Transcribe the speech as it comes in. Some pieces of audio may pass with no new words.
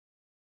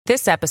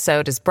This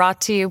episode is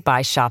brought to you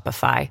by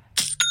Shopify.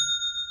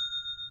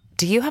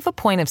 Do you have a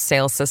point of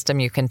sale system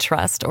you can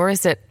trust, or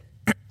is it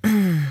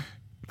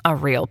a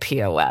real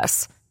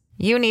POS?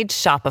 You need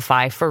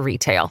Shopify for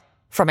retail.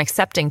 From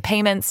accepting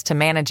payments to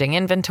managing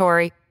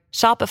inventory,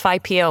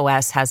 Shopify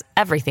POS has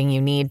everything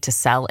you need to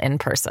sell in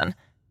person.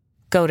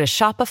 Go to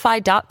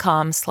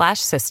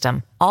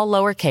shopify.com/system, all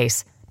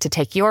lowercase, to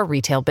take your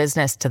retail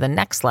business to the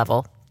next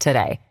level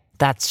today.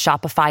 That's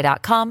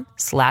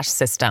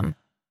shopify.com/system.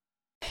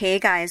 Hey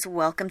guys,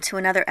 welcome to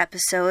another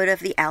episode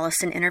of the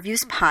Allison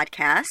Interviews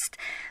podcast.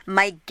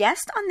 My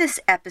guest on this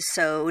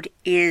episode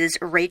is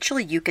Rachel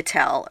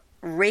Uchitel.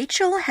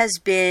 Rachel has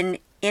been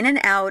in and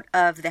out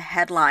of the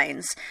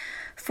headlines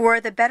for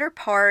the better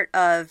part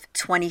of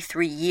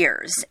 23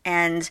 years.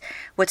 And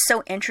what's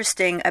so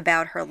interesting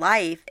about her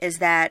life is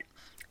that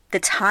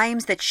the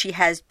times that she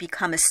has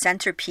become a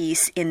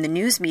centerpiece in the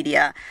news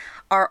media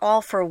are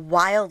all for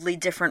wildly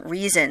different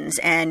reasons.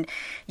 And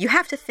you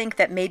have to think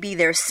that maybe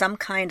there's some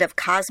kind of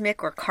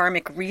cosmic or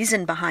karmic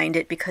reason behind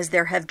it, because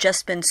there have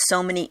just been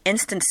so many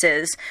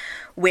instances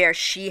where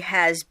she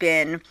has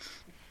been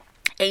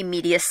a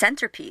media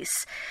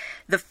centerpiece.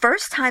 The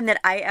first time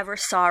that I ever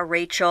saw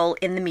Rachel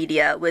in the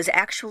media was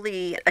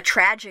actually a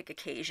tragic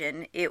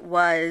occasion. It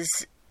was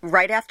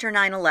right after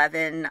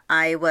 9/11.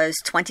 I was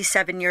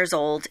 27 years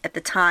old at the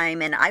time,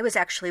 and I was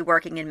actually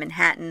working in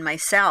Manhattan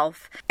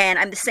myself. And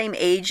I'm the same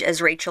age as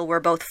Rachel.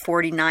 We're both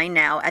 49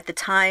 now. At the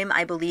time,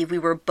 I believe we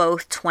were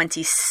both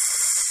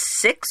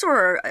 26,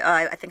 or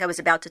I think I was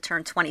about to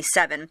turn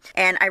 27.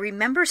 And I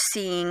remember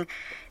seeing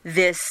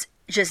this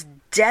just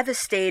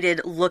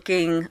devastated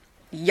looking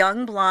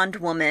young blonde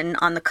woman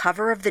on the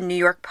cover of the New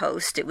York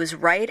Post. It was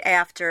right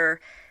after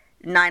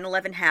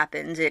 9/11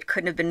 happened. It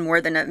couldn't have been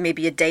more than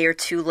maybe a day or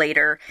two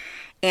later.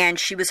 And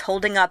she was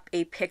holding up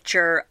a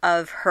picture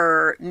of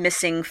her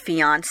missing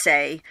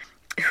fiance,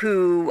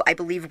 who I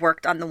believe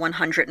worked on the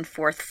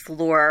 104th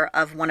floor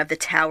of one of the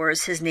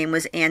towers. His name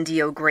was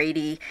Andy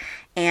O'Grady,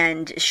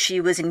 and she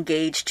was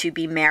engaged to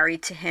be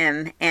married to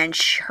him. And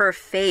her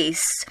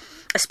face,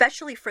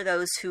 especially for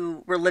those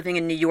who were living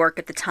in New York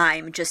at the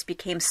time, just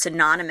became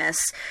synonymous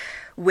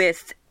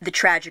with the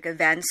tragic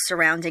events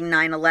surrounding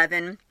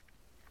 9/11.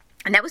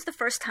 And that was the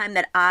first time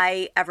that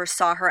I ever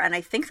saw her, and I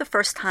think the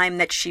first time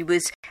that she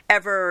was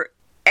ever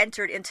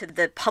entered into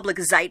the public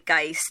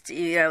zeitgeist,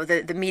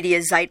 the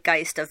media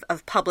zeitgeist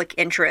of public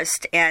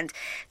interest. And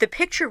the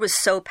picture was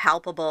so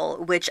palpable,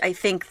 which I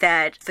think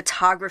that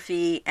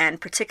photography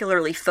and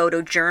particularly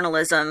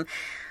photojournalism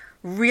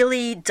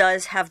really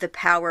does have the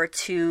power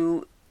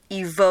to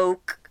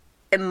evoke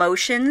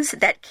emotions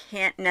that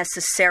can't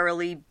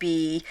necessarily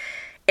be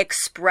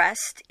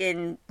expressed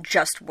in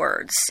just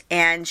words.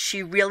 And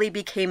she really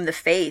became the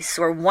face,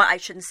 or one, I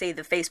shouldn't say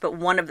the face, but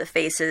one of the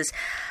faces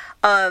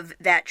of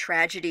that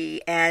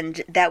tragedy.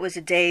 And that was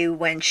a day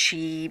when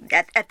she,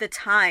 at the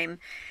time,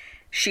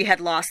 she had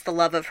lost the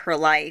love of her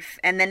life.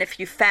 And then if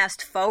you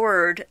fast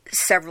forward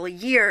several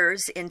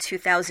years, in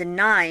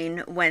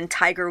 2009, when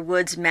Tiger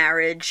Woods'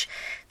 marriage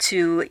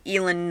to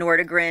Elin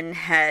Nordegren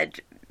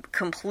had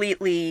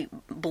completely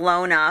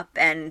blown up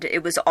and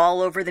it was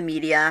all over the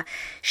media,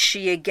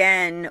 she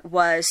again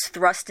was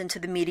thrust into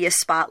the media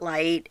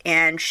spotlight,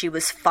 and she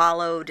was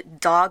followed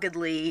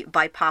doggedly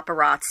by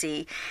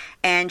paparazzi,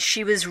 and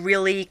she was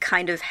really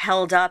kind of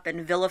held up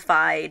and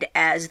vilified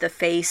as the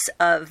face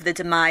of the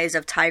demise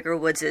of Tiger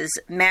Woods'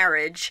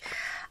 marriage,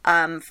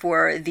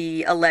 for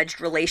the alleged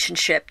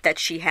relationship that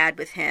she had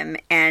with him.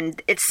 And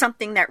it's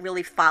something that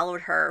really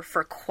followed her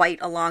for quite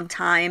a long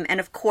time. And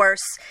of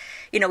course,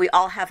 we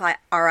all have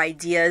our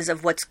ideas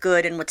of what's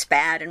good and what's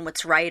bad and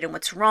what's right and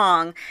what's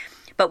wrong.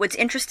 But what's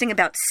interesting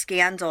about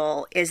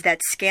scandal is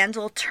that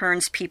scandal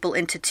turns people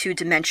into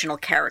two-dimensional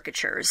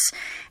caricatures.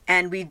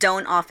 And we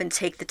don't often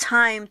take the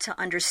time to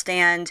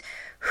understand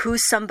who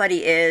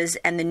somebody is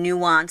and the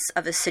nuance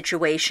of a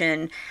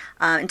situation.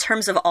 In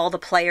terms of all the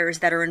players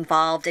that are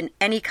involved in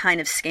any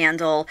kind of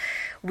scandal,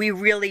 we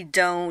really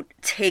don't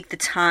take the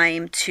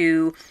time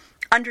to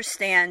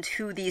understand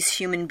who these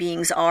human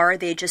beings are.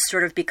 They just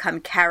sort of become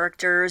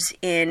characters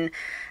in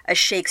a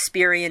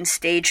Shakespearean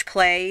stage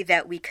play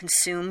that we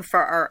consume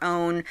for our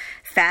own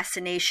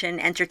fascination,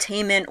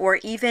 entertainment, or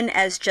even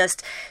as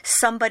just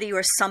somebody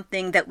or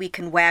something that we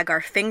can wag our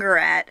finger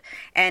at,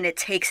 and it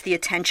takes the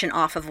attention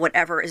off of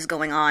whatever is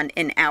going on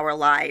in our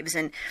lives.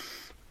 And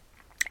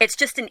it's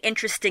just an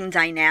interesting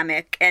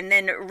dynamic. And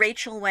then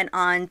Rachel went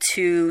on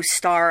to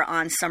star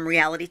on some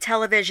reality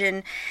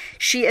television.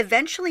 She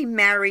eventually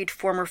married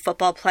former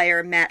football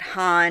player Matt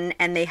Hahn,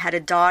 and they had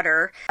a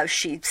daughter.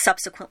 She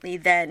subsequently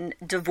then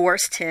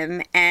divorced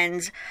him.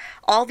 And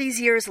all these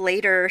years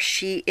later,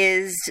 she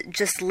is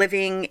just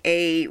living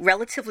a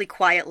relatively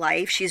quiet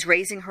life. She's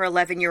raising her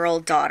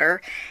 11-year-old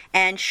daughter,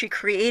 and she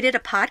created a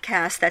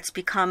podcast that's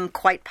become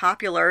quite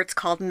popular. It's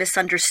called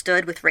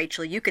Misunderstood with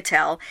Rachel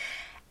Uchitel.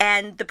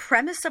 And the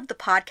premise of the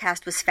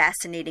podcast was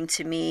fascinating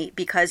to me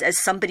because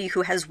as somebody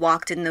who has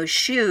walked in those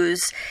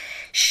shoes,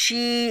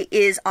 she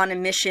is on a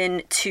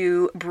mission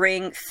to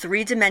bring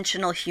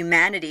three-dimensional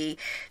humanity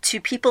to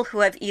people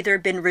who have either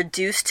been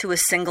reduced to a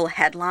single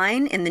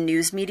headline in the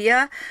news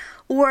media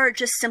or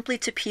just simply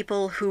to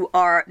people who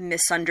are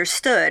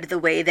misunderstood the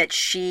way that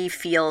she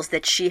feels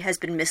that she has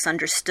been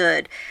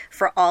misunderstood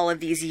for all of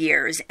these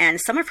years.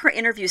 And some of her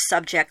interview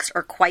subjects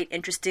are quite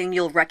interesting.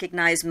 You'll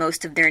recognize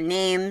most of their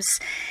names.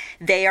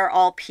 They are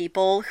all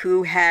people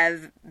who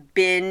have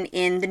been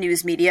in the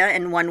news media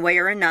in one way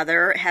or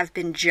another, have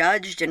been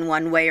judged in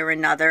one way or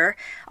another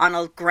on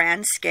a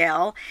grand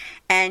scale.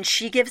 And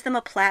she gives them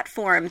a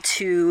platform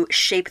to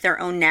shape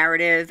their own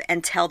narrative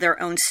and tell their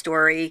own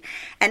story.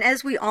 And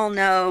as we all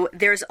know,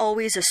 there's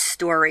always a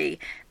story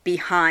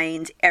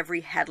behind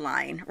every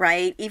headline,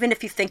 right? Even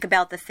if you think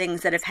about the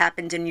things that have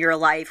happened in your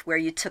life where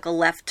you took a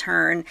left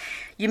turn,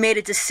 you made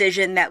a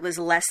decision that was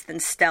less than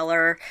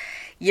stellar,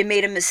 you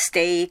made a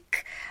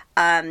mistake,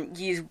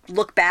 you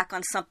look back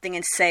on something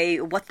and say,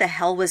 what the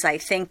hell was I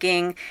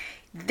thinking?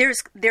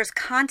 There's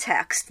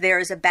context,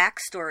 there's a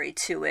backstory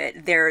to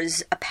it,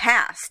 there's a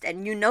past,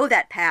 and you know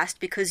that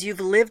past because you've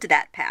lived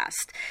that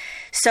past.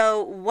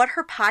 So what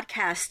her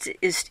podcast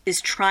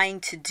is trying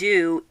to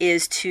do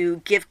is to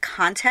give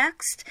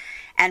context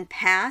and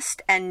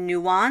past and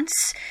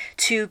nuance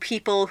to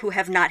people who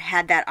have not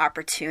had that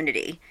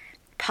opportunity,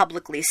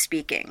 publicly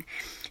speaking.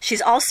 She's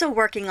also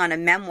working on a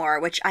memoir,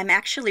 which I'm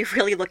actually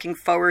really looking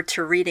forward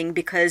to reading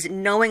because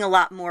knowing a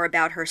lot more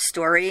about her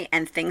story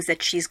and things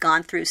that she's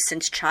gone through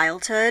since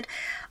childhood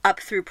up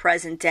through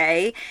present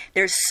day,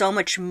 there's so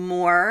much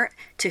more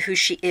to who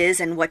she is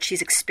and what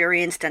she's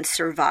experienced and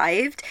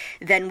survived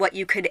than what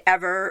you could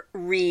ever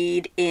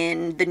read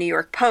in the New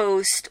York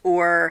Post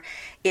or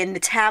in the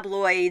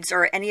tabloids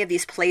or any of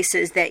these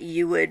places that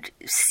you would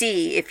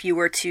see if you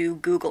were to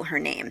Google her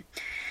name.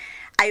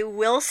 I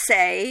will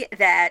say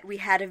that we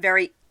had a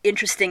very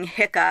interesting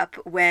hiccup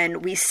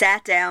when we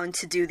sat down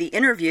to do the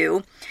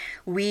interview.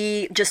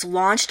 We just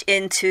launched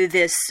into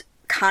this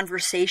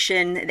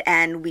conversation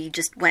and we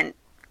just went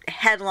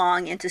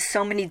headlong into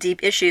so many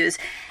deep issues.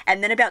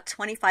 And then about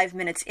 25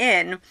 minutes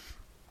in,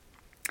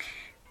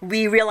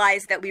 we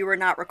realized that we were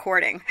not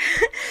recording.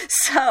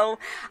 So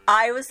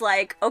I was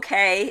like,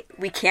 okay,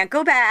 we can't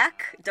go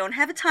back. Don't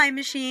have a time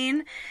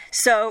machine.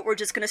 So we're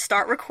just going to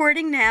start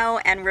recording now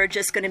and we're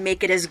just going to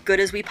make it as good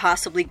as we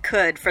possibly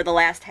could for the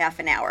last half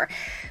an hour.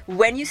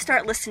 When you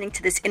start listening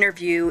to this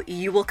interview,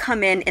 you will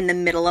come in the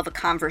middle of a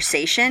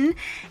conversation.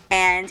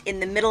 And in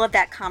the middle of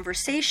that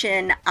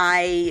conversation,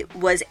 I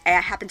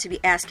happened to be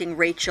asking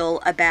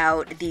Rachel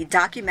about the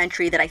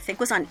documentary that I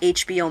think was on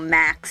HBO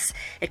Max.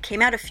 It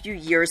came out a few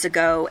years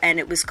ago and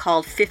it was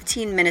called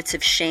 15 Minutes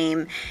of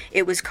Shame.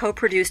 It was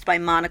co-produced by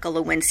Monica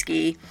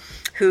Lewinsky,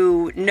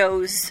 who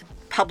knows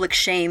public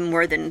shame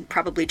more than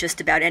probably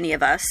just about any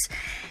of us.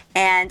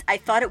 And I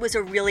thought it was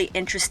a really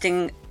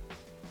interesting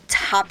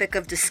topic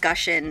of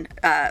discussion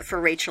for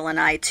Rachel and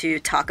I to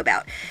talk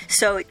about.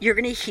 So you're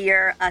going to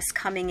hear us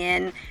coming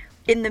in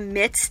the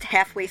midst,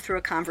 halfway through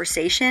a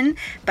conversation,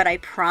 but I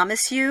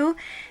promise you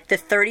the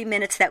 30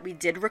 minutes that we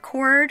did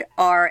record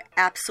are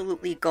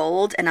absolutely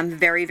gold, and I'm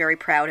very, very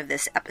proud of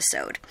this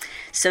episode.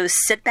 So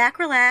sit back,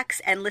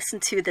 relax, and listen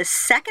to the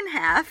second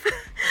half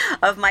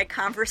of my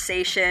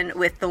conversation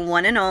with the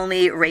one and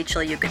only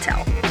Rachel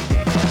Uchitel.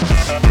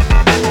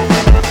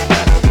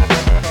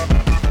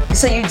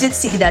 So you did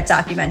see that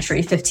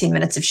documentary, 15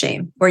 Minutes of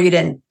Shame, or you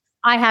didn't?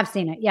 I have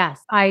seen it,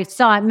 yes. I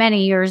saw it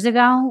many years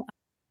ago.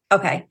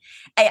 Okay.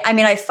 I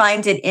mean, I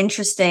find it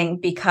interesting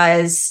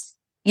because,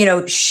 you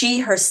know,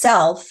 she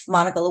herself,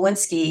 Monica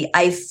Lewinsky,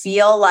 I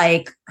feel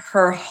like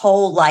her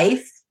whole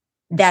life,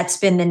 that's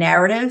been the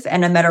narrative.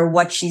 And no matter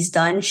what she's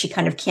done, she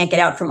kind of can't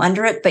get out from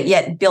under it. But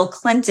yet Bill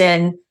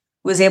Clinton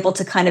was able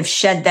to kind of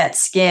shed that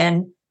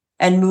skin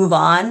and move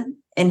on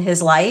in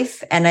his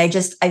life. And I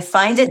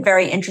find it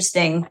very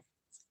interesting,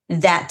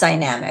 that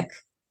dynamic.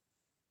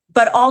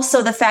 But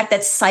also the fact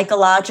that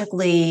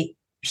psychologically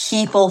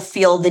people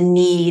feel the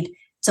need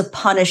to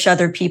punish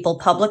other people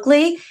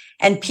publicly,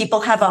 and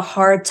people have a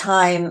hard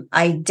time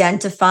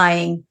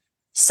identifying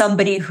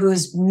somebody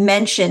who's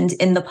mentioned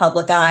in the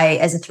public eye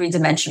as a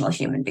three-dimensional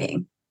human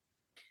being.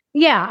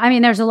 Yeah, I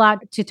mean, there's a lot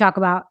to talk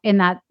about in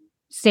that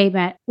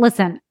statement.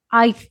 Listen,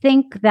 I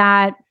think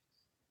that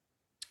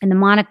in the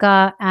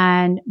Monica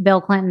and Bill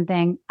Clinton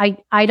thing,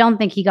 I don't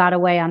think he got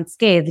away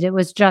unscathed. It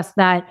was just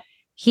that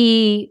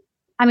he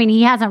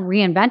hasn't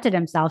reinvented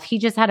himself. He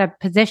just had a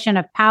position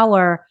of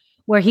power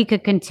where he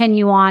could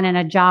continue on in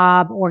a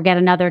job or get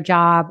another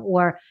job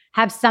or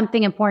have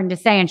something important to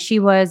say. And she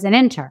was an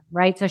intern,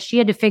 right? So she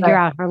had to figure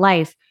out her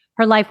life.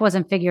 Her life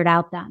wasn't figured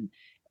out then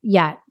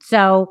yet.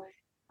 So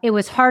it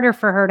was harder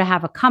for her to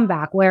have a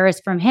comeback.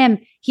 Whereas from him,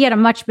 he had a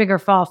much bigger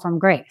fall from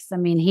grace. I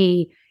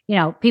mean,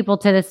 people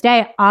to this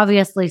day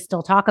obviously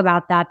still talk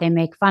about that. They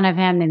make fun of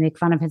him. They make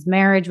fun of his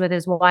marriage with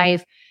his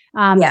wife.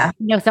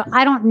 So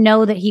I don't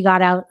know that he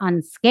got out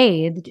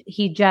unscathed.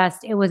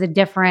 It was a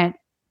different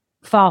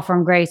fall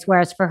from grace.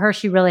 Whereas for her,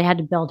 she really had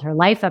to build her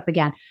life up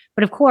again.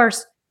 But of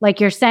course, like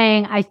you're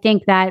saying, I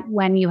think that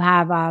when you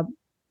have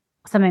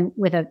something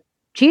with a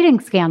cheating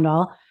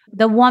scandal,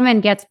 the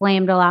woman gets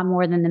blamed a lot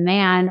more than the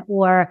man,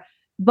 or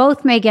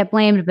both may get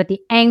blamed, but the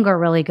anger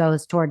really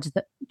goes towards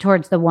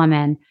the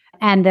woman,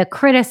 and the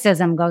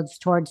criticism goes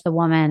towards the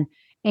woman.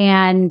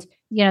 And,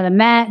 you know,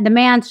 the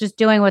man's just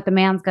doing what the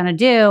man's going to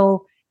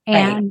do.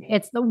 And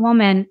It's the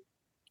woman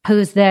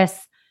who's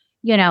this,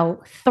 you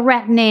know,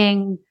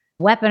 threatening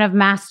weapon of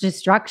mass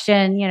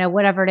destruction, you know,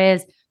 whatever it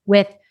is,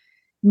 with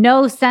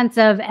no sense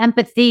of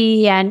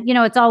empathy. And, you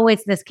know, it's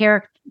always this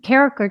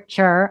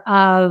caricature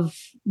of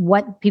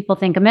what people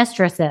think a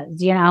mistress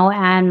is, you know,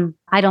 and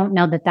I don't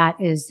know that that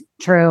is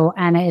true.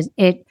 And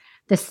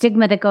the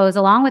stigma that goes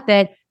along with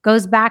it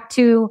goes back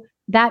to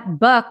that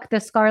book, The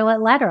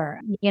Scarlet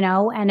Letter, you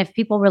know, and if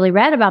people really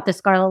read about the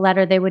Scarlet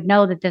Letter, they would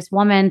know that this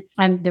woman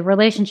and the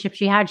relationship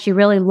she had, she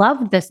really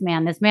loved this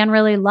man. This man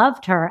really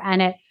loved her,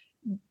 and it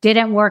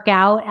didn't work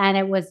out. And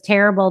it was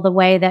terrible the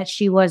way that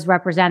she was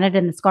represented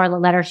in the Scarlet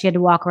Letter she had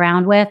to walk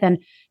around with. And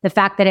the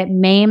fact that it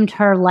maimed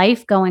her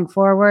life going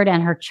forward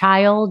and her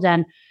child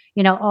and,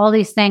 you know, all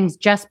these things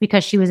just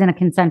because she was in a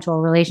consensual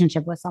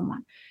relationship with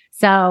someone.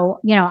 So,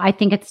 you know, I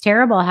think it's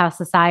terrible how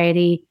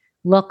society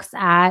looks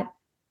at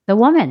the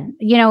woman,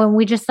 you know, and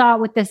we just saw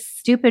it with this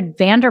stupid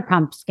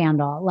Vanderpump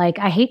scandal. Like,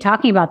 I hate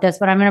talking about this,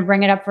 but I'm going to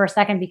bring it up for a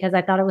second because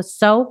I thought it was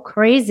so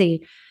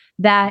crazy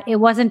that it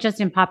wasn't just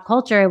in pop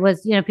culture. It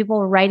was, you know, people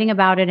were writing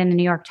about it in the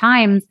New York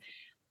Times.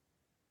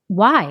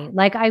 Why?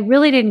 Like, I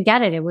really didn't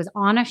get it. It was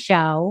on a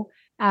show.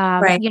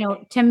 You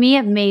know, to me,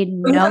 it made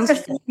no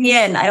sense.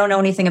 I don't know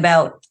anything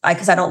about,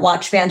 because I don't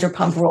watch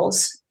Vanderpump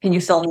Rules. Can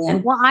you fill me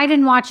in? Well, I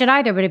didn't watch it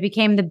either, but it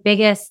became the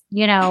biggest,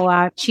 you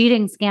know,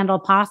 cheating scandal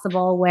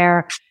possible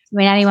where, I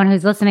mean, anyone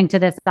who's listening to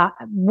this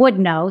would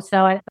know.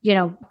 So, you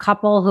know, a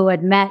couple who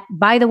had met,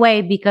 by the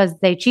way, because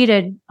they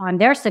cheated on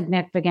their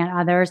significant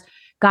others,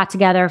 got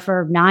together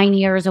for 9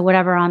 years or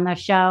whatever on the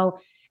show.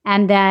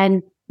 And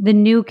then the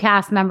new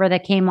cast member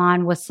that came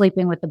on was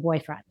sleeping with the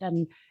boyfriend.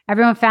 And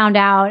everyone found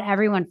out,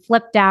 everyone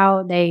flipped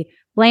out. They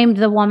blamed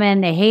the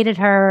woman. They hated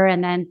her.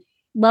 And then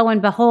lo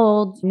and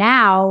behold,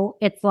 now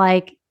it's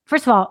like,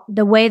 first of all,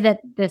 the way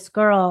that this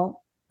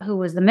girl who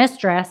was the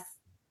mistress,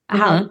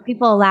 how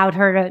people allowed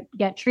her to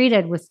get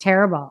treated was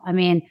terrible. I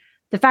mean,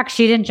 the fact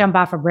she didn't jump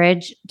off a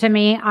bridge, to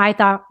me, I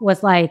thought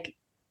was like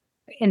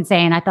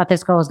insane. I thought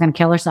this girl was going to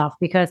kill herself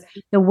because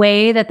the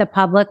way that the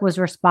public was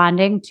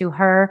responding to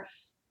her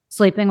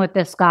sleeping with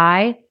this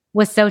guy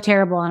was so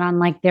terrible. And on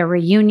like their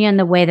reunion,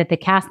 the way that the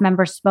cast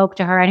members spoke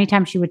to her,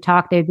 anytime she would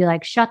talk, they'd be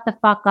like, shut the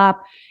fuck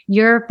up.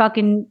 You're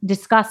fucking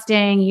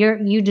disgusting.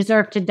 You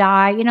deserve to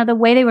die. You know, the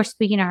way they were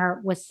speaking to her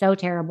was so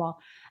terrible.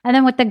 And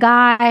then with the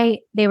guy,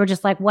 they were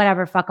just like,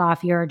 whatever, fuck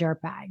off. You're a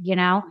dirtbag, you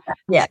know?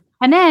 Yeah.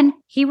 And then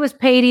he was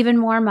paid even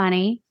more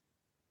money,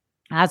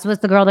 as was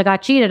the girl that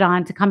got cheated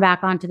on, to come back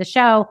onto the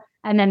show.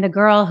 And then the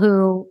girl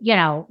who, you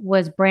know,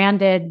 was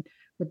branded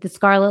with the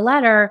Scarlet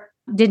Letter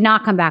did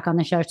not come back on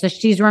the show. So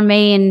she's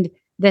remained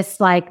this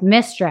like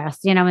mistress,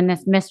 you know, in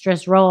this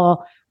mistress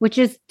role, which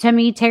is to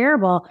me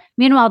terrible.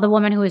 Meanwhile, the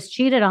woman who was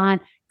cheated on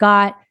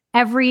got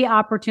every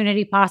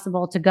opportunity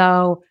possible to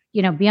go,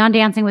 you know, be on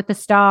Dancing with the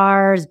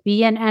Stars,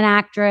 be an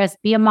actress,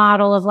 be a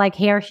model of like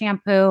hair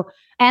shampoo.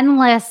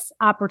 Endless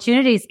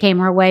opportunities came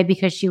her way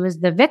because she was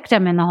the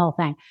victim in the whole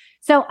thing.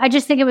 So I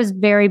just think it was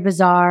very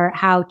bizarre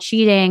how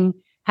cheating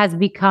has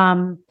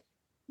become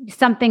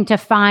something to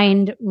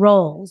find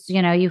roles.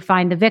 You know, you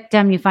find the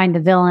victim, you find the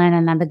villain,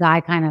 and then the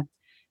guy kind of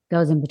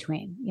goes in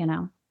between, you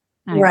know?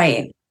 Anyway.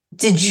 Right.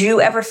 Did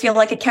you ever feel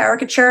like a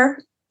caricature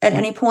at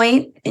any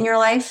point in your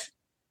life?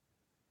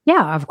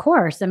 Yeah, of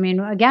course. I mean,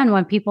 again,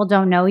 when people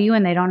don't know you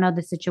and they don't know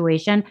the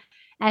situation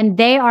and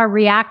they are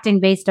reacting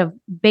based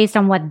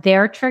on what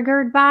they're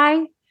triggered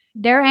by,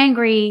 they're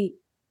angry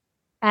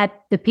at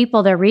the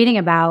people they're reading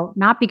about,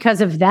 not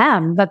because of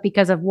them, but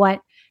because of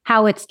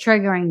how it's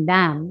triggering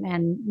them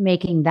and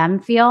making them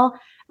feel.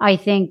 I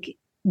think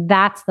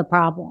that's the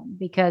problem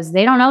because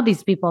they don't know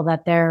these people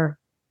that they're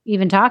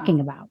even talking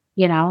about,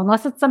 you know,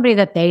 unless it's somebody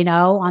that they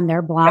know on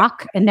their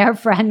block in their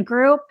friend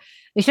group.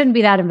 They shouldn't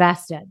be that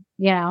invested,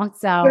 you know?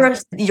 So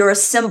you're a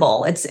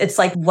symbol. It's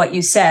like what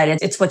you said.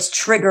 It's what's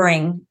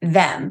triggering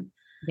them.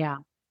 Yeah.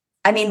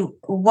 I mean,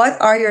 what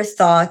are your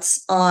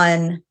thoughts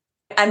on,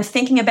 I'm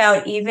thinking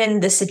about even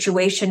the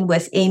situation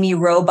with Amy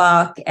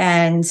Robach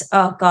and,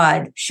 oh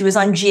God, she was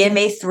on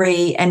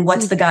GMA3 and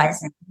what's the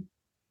guy's name?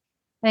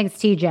 I think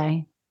it's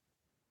TJ.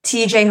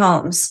 TJ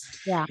Holmes.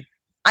 Yeah.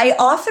 I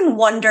often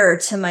wonder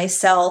to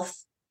myself,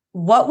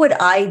 what would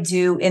I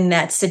do in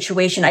that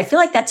situation? I feel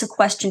like that's a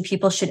question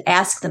people should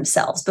ask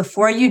themselves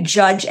before you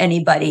judge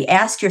anybody.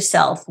 Ask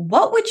yourself,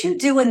 what would you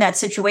do in that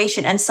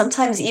situation? And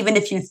sometimes even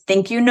if you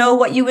think you know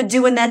what you would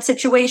do in that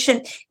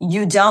situation,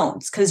 you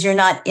don't because you're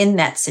not in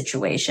that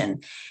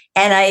situation.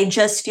 And I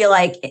just feel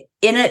like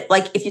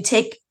if you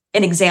take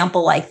an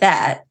example like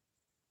that,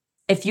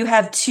 if you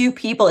have two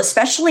people,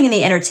 especially in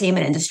the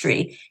entertainment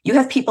industry, you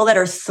have people that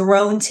are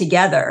thrown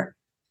together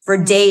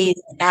for days,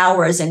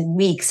 hours and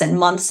weeks and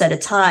months at a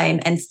time,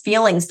 and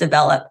feelings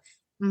develop.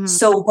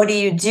 So what do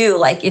you do?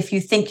 Like, if you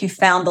think you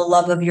found the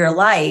love of your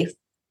life,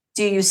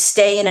 do you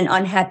stay in an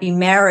unhappy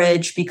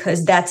marriage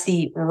because that's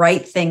the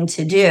right thing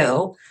to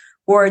do?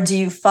 Or do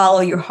you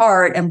follow your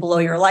heart and blow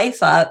your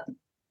life up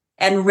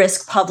and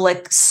risk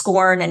public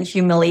scorn and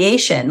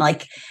humiliation?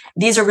 Like,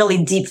 these are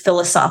really deep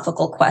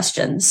philosophical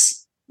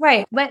questions.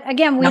 Right. But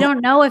again, we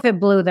don't know if it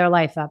blew their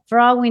life up. For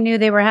all we knew,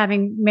 they were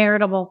having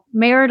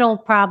marital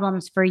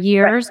problems for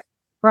years. Right.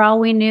 For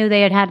all we knew,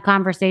 they had had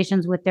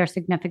conversations with their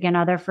significant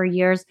other for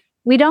years.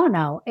 We don't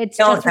know. It's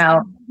just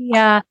what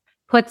media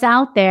puts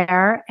out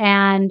there.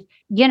 And,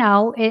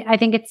 I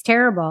think it's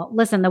terrible.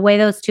 Listen, the way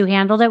those two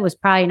handled it was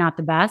probably not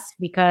the best,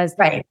 because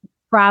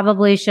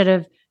probably should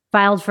have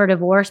filed for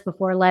divorce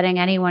before letting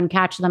anyone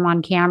catch them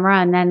on camera,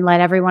 and then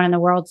let everyone in the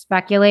world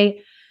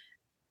speculate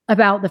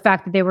about the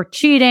fact that they were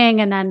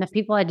cheating. And then the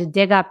people had to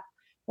dig up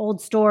old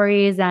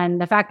stories,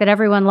 and the fact that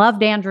everyone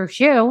loved Andrew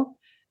Shue.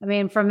 I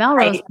mean, from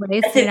Melrose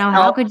Place,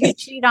 how could you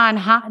cheat on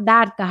the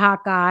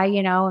hot guy,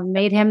 and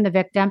made him the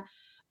victim?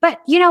 But,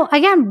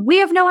 again, we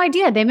have no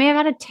idea. They may have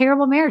had a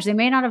terrible marriage. They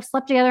may not have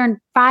slept together in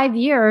 5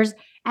 years,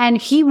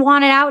 and he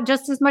wanted out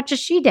just as much as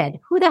she did.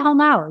 Who the hell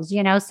knows,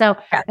 So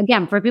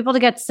again, for people to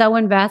get so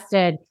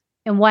invested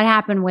in what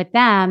happened with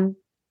them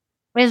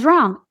is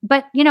wrong.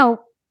 But,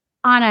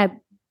 on a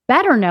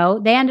better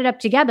note, they ended up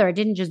together. It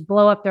didn't just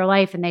blow up their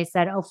life and they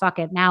said, oh, fuck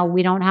it. Now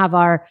we don't have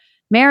our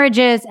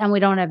marriages and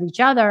we don't have each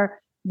other.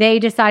 They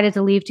decided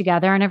to leave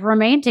together and have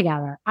remained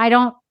together. I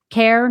don't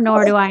care,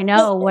 nor do I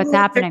know what's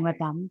happening with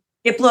them.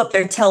 It blew up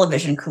their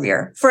television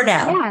career for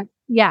now.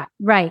 Yeah,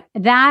 right.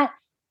 That,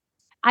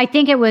 I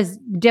think it was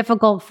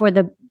difficult for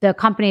the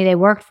company they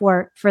worked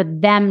for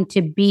them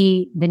to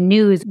be the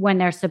news when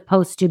they're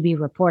supposed to be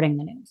reporting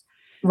the news.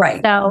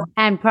 Right. So,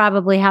 and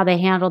probably how they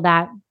handled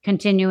that,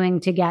 continuing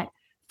to get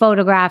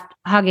photographed,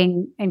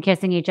 hugging and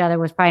kissing each other,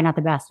 was probably not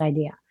the best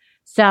idea.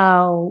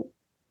 So,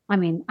 I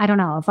mean, I don't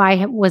know. If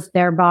I was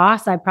their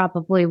boss, I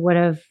probably would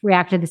have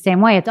reacted the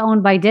same way. It's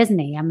owned by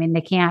Disney. I mean,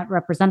 they can't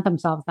represent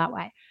themselves that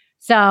way.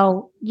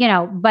 So,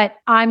 but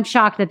I'm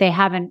shocked that they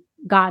haven't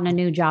gotten a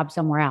new job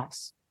somewhere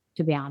else,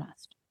 to be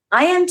honest.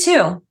 I am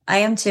too.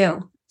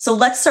 So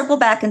let's circle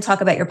back and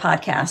talk about your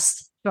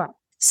podcast. Sure.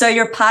 So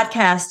your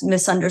podcast,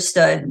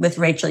 Misunderstood, with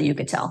Rachel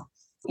Uchitel.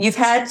 You've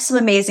had some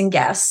amazing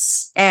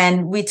guests,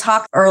 and we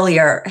talked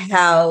earlier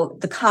how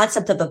the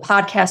concept of the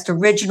podcast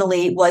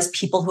originally was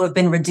people who have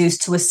been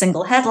reduced to a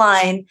single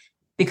headline,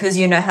 because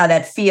you know how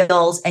that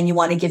feels, and you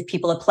want to give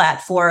people a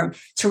platform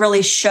to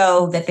really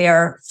show that they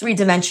are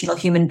three-dimensional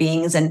human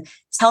beings and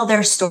tell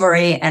their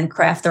story and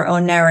craft their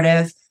own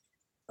narrative.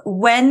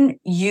 When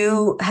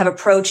you have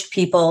approached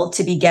people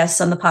to be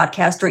guests on the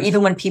podcast, or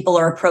even when people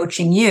are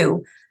approaching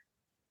you,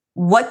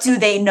 what do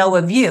they know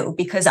of you?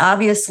 Because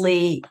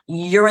obviously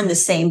you're in the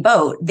same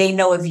boat. They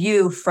know of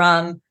you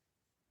from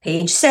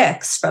Page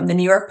 6, from the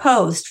New York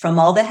Post, from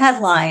all the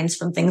headlines,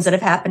 from things that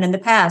have happened in the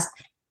past.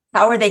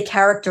 How are they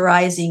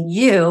characterizing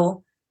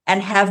you?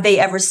 And have they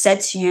ever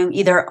said to you,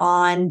 either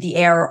on the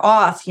air or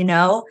off,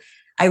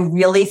 I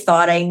really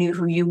thought I knew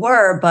who you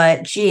were,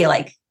 but gee,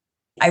 I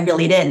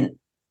really didn't.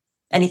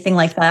 Anything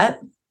like that?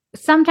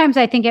 Sometimes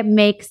I think it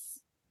makes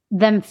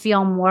them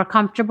feel more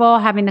comfortable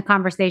having the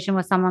conversation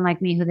with someone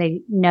like me who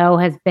they know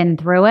has been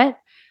through it.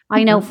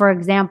 I know, for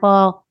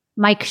example,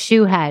 Mike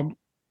Shoehead,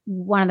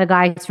 one of the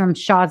guys from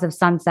Shaws of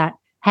Sunset,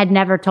 had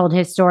never told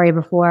his story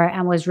before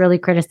and was really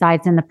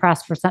criticized in the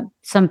press for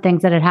some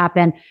things that had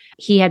happened.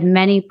 He had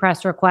many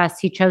press requests.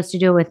 He chose to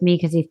do it with me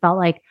because he felt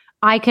like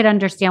I could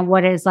understand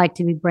what it is like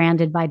to be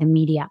branded by the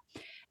media.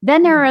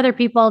 Then there are other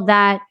people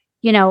that,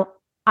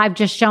 I've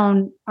just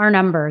shown our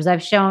numbers.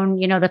 I've shown,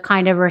 the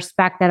kind of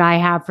respect that I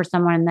have for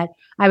someone, and that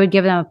I would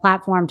give them a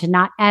platform to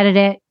not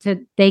edit it,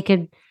 they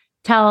could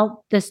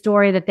tell the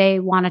story that they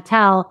want to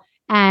tell.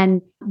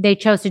 And they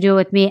chose to do it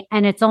with me.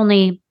 And it's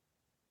only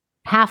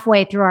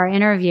halfway through our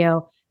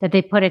interview that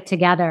they put it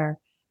together,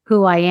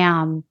 who I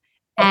am.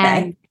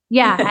 And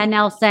and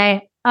they'll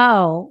say,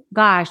 oh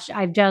gosh,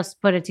 I've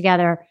just put it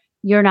together.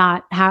 You're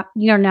not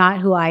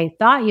who I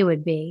thought you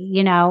would be,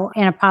 in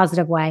a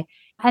positive way.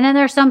 And then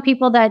there's some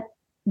people that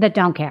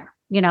don't care,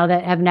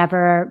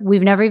 that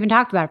we've never even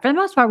talked about it. For the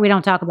most part, we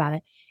don't talk about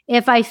it.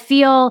 If I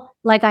feel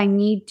like I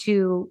need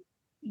to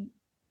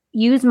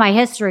use my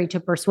history to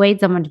persuade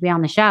someone to be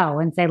on the show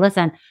and say,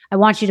 listen, I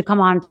want you to come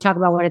on and talk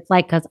about what it's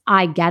like because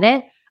I get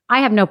it,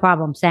 I have no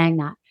problem saying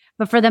that.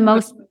 But for the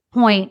most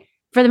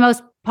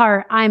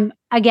part, I'm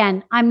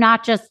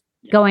not just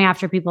going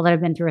after people that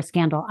have been through a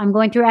scandal. I'm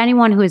going through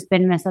anyone who has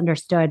been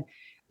misunderstood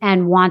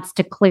and wants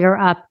to clear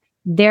up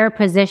their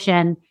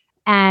position.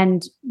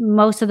 And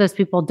most of those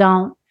people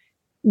don't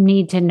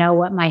need to know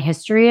what my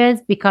history is,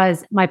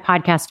 because my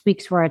podcast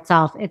speaks for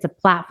itself. It's a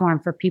platform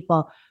for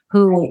people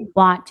who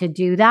want to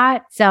do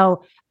that.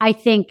 So I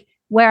think,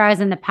 whereas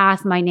in the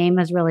past, my name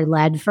has really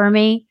led for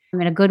me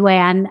in a good way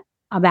and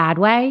a bad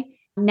way,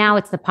 now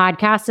it's the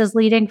podcast is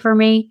leading for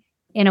me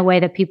in a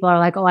way that people are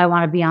like, oh, I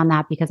want to be on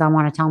that because I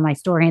want to tell my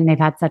story. And they've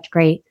had such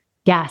great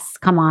guests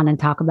come on and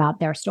talk about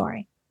their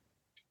story.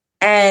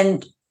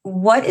 And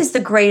what is the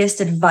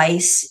greatest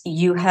advice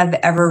you have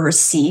ever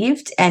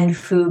received, and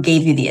who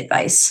gave you the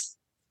advice?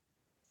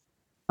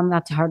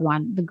 That's a hard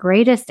one. The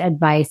greatest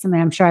advice, I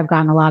mean, I'm sure I've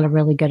gotten a lot of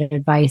really good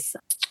advice.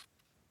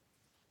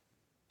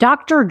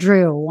 Dr.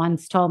 Drew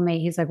once told me,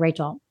 he's like,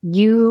 Rachel,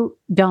 you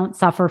don't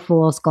suffer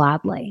fools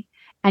gladly.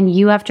 And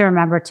you have to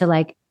remember to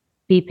like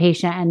be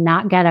patient and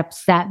not get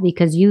upset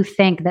because you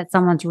think that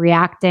someone's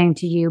reacting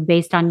to you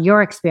based on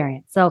your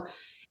experience. So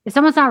if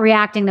someone's not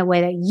reacting the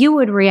way that you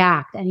would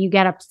react and you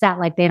get upset,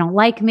 like they don't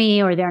like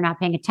me or they're not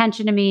paying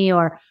attention to me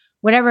or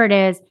whatever it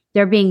is,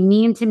 they're being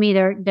mean to me,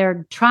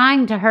 they're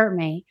trying to hurt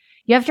me.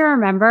 You have to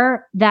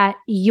remember that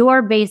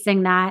you're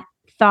basing that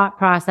thought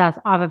process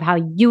off of how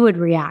you would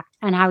react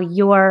and how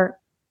your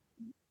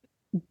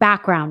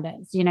background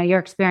is, your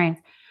experience.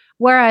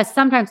 Whereas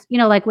sometimes,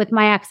 like with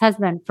my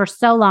ex-husband, for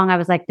so long, I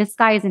was like, this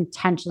guy is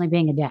intentionally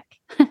being a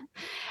dick.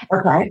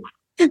 Okay.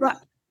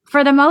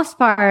 For the most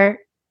part,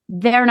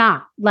 they're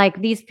not.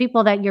 Like these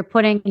people that you're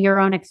putting your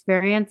own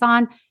experience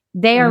on,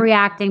 they are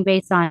reacting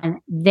based on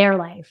their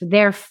life,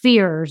 their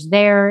fears,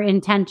 their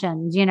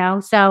intentions,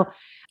 So,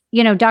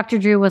 Dr.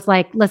 Drew was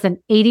like,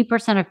 listen,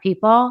 80% of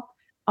people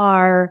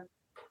are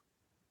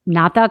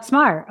not that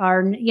smart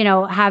or,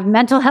 have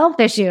mental health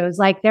issues.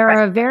 Like there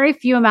are a very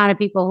few amount of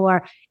people who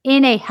are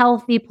in a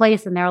healthy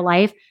place in their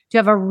life to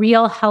have a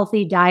real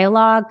healthy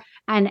dialogue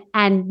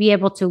and be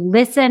able to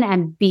listen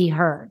and be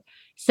heard.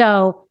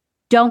 So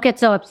don't get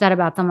so upset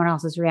about someone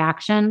else's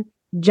reaction.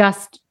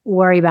 Just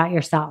worry about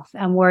yourself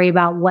and worry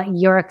about what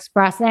you're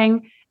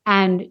expressing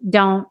and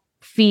don't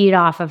feed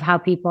off of how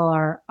people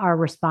are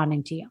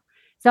responding to you.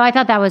 So I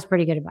thought that was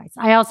pretty good advice.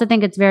 I also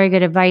think it's very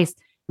good advice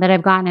that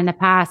I've gotten in the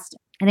past.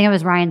 I think it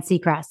was Ryan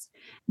Seacrest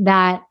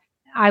that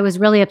I was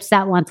really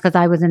upset once because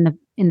I was in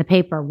the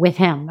paper with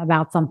him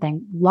about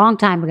something long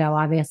time ago,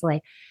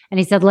 obviously. And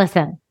he said,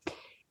 listen,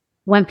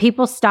 when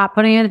people stop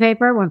putting you in the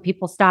paper, when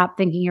people stop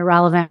thinking you're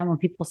relevant, when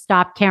people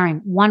stop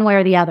caring one way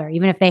or the other,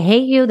 even if they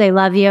hate you, they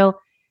love you,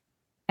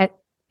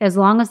 as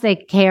long as they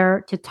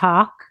care to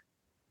talk,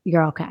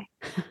 you're okay.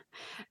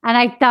 And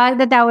I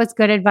thought that was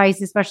good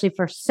advice, especially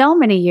for so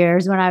many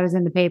years when I was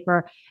in the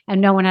paper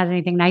and no one had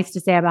anything nice to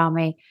say about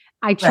me.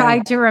 I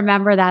tried to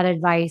remember that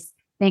advice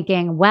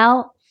thinking,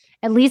 well,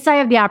 at least I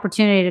have the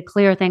opportunity to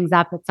clear things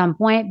up at some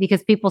point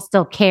because people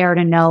still care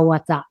to know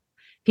what's up.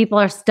 People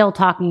are still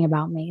talking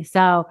about me.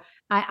 So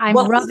I'm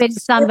rubbing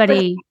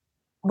somebody.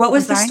 What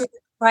was the story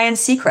of Ryan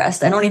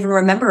Seacrest? I don't even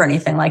remember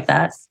anything like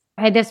that.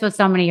 This was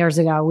so many years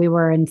ago. We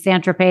were in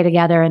Saint Tropez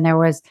together and there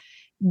was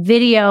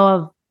video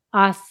of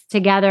us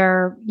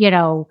together,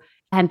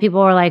 and people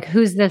were like,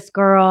 who's this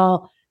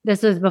girl?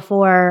 This was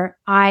before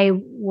I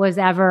was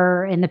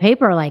ever in the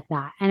paper like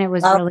that. And it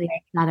was really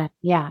upsetting.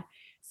 Yeah.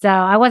 So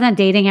I wasn't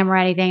dating him or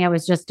anything. It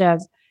was just a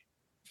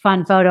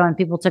fun photo and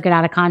people took it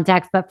out of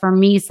context. But for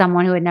me,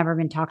 someone who had never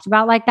been talked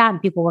about like that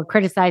and people were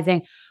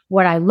criticizing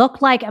what I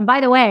looked like. And by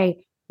the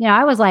way,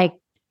 I was like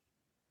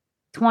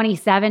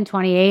 27,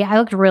 28. I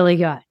looked really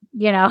good.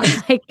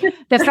 Like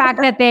the fact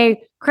that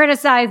they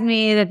criticized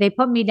me, that they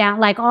put me down,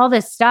 like all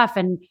this stuff.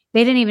 And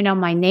they didn't even know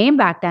my name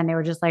back then. They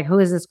were just like, who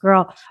is this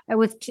girl? It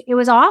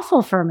was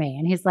awful for me.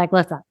 And he's like,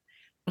 listen,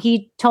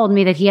 he told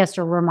me that he has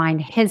to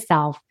remind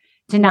himself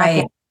to not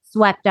get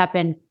swept up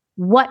in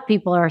what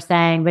people are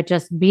saying, but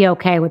just be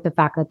okay with the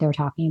fact that they're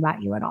talking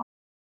about you at all.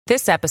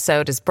 This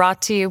episode is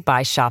brought to you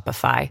by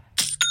Shopify.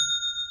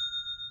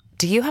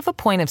 Do you have a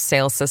point of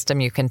sale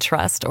system you can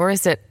trust, or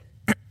is it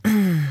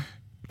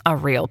a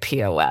real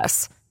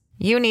POS?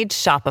 You need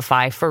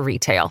Shopify for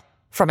retail.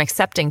 From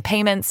accepting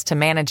payments to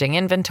managing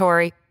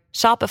inventory,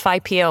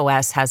 Shopify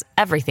POS has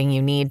everything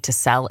you need to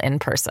sell in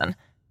person.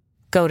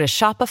 Go to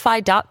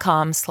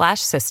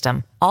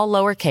shopify.com/system, all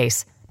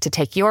lowercase, to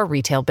take your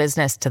retail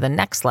business to the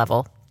next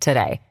level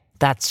today.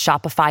 That's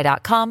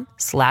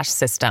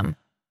shopify.com/system.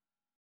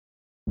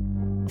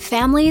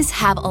 Families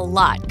have a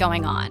lot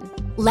going on.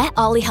 Let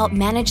Ollie help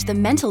manage the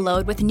mental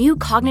load with new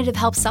cognitive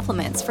help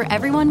supplements for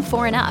everyone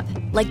 4 and up,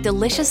 like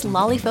delicious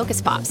Lolly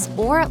Focus Pops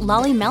or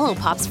Lolly Mellow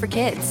Pops for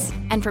kids.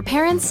 And for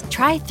parents,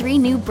 try 3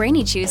 new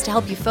Brainy Chews to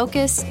help you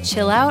focus,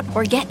 chill out,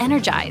 or get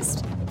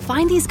energized.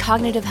 Find these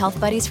cognitive health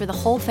buddies for the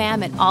whole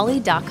fam at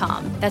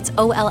ollie.com. That's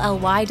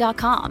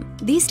OLLY.com.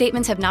 These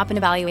statements have not been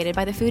evaluated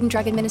by the Food and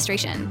Drug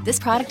Administration. This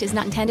product is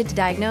not intended to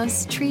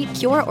diagnose, treat,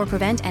 cure, or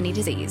prevent any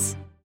disease.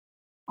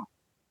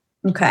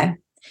 Okay.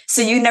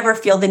 So you never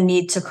feel the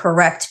need to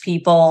correct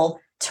people,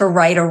 to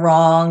right a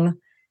wrong,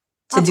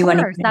 to do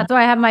anything? That's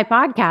why I have my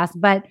podcast.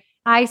 But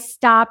I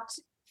stopped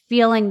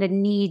feeling the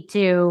need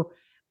to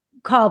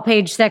call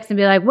Page Six and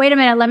be like, wait a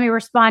minute, let me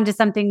respond to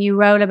something you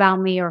wrote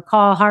about me, or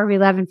call Harvey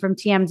Levin from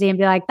TMZ and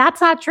be like,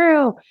 that's not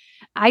true.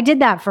 I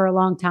did that for a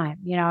long time.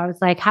 I was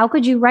like, how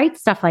could you write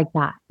stuff like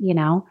that?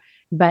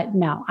 But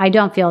no, I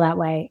don't feel that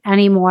way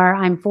anymore.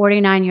 I'm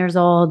 49 years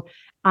old.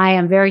 I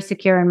am very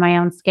secure in my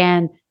own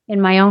skin,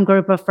 in my own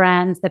group of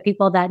friends. The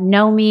people that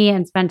know me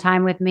and spend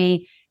time with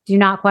me do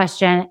not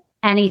question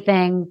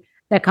anything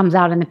that comes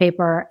out in the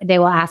paper. They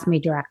will ask me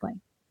directly.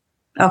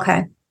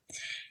 Okay.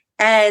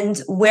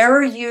 And where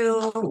are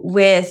you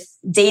with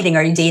dating?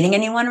 Are you dating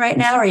anyone right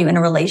now? Are you in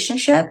a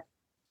relationship?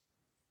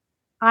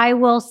 I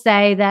will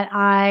say that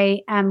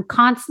I am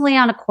constantly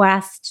on a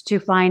quest to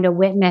find a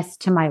witness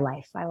to my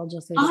life. I will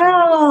just say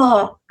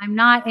Oh, I'm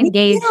not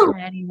engaged to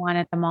anyone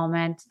at the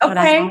moment, but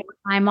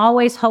I'm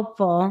always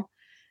hopeful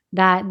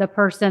that the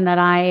person that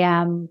I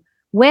am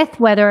with,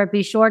 whether it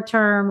be short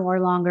term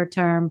or longer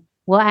term,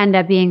 will end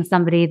up being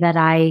somebody that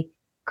I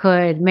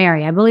could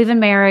marry. I believe in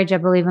marriage. I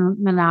believe in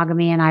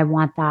monogamy, and I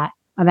want that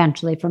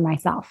eventually for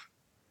myself.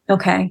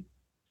 Okay.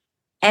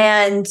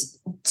 And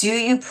do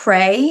you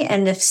pray?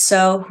 And if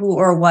so, who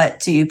or what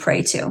do you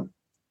pray to?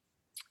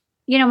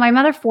 You know, my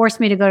mother forced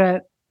me to go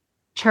to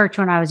church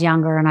when I was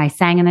younger, and I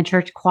sang in the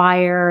church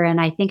choir.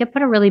 And I think it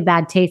put a really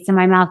bad taste in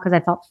my mouth because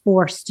I felt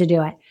forced to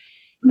do it.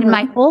 In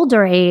my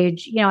older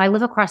age, you know, I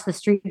live across the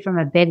street from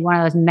a big one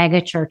of those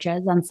mega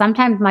churches. And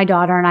sometimes my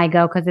daughter and I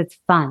go because it's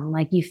fun.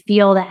 Like you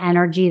feel the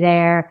energy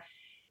there.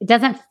 It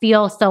doesn't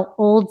feel so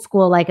old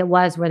school like it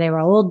was where they were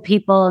old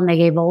people and they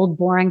gave old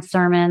boring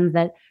sermons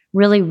that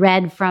really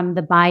read from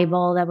the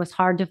Bible that was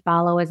hard to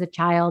follow as a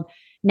child.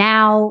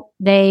 Now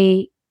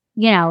they,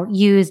 you know,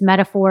 use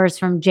metaphors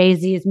from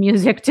Jay-Z's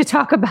music to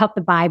talk about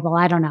the Bible.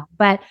 I don't know.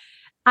 But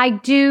I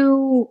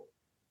do,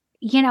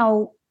 you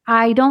know,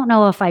 I don't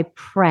know if I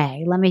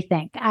pray. Let me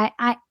think.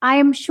 I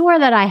am sure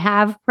that I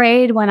have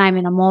prayed when I'm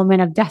in a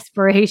moment of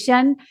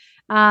desperation.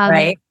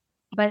 Right.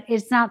 But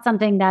it's not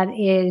something that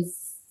is,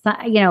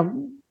 you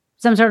know,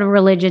 some sort of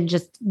religion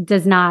just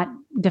does not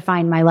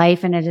define my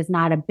life. And it is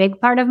not a big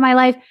part of my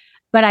life.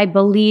 But I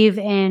believe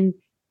in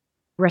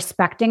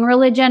respecting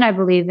religion. I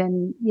believe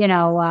in, you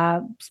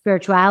know,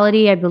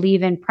 spirituality. I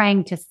believe in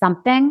praying to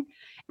something.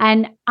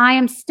 And I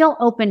am still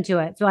open to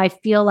it. So I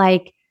feel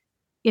like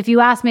if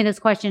you ask me this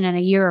question in a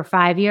year or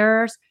 5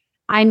 years,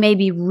 I may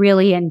be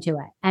really into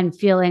it and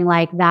feeling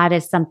like that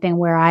is something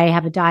where I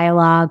have a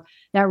dialogue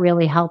that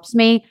really helps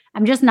me.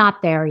 I'm just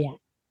not there yet,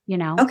 you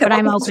know, okay, but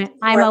I'm open.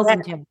 I'm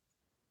open to it.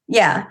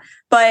 Yeah.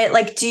 But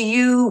like, do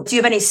you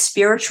have any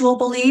spiritual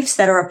beliefs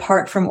that are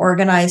apart from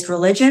organized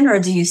religion, or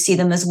do you see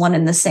them as one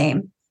and the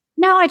same?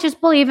 No, I just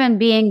believe in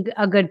being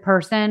a good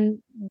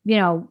person. You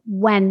know,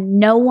 when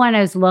no one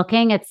is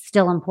looking, it's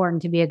still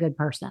important to be a good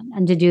person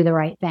and to do the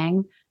right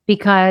thing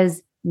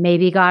because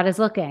maybe God is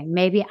looking.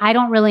 Maybe I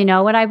don't really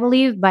know what I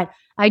believe, but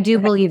I do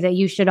believe that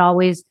you should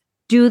always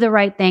do the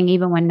right thing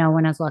even when no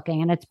one is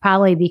looking. And it's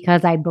probably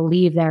because I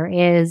believe there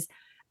is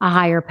a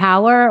higher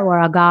power or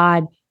a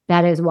God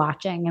that is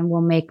watching and will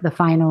make the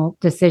final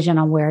decision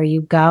on where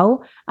you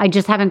go. I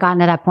just haven't gotten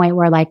to that point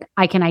where like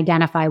I can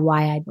identify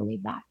why I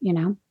believe that, you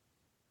know?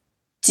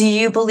 Do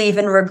you believe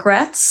in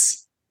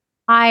regrets?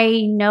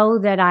 I know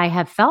that I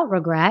have felt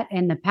regret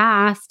in the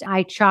past.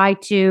 I try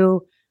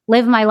to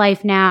live my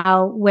life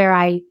now where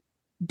I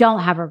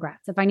don't have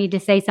regrets. If I need to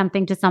say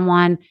something to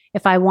someone,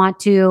 if I want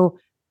to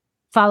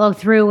follow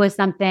through with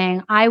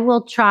something, I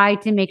will try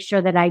to make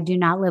sure that I do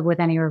not live with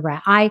any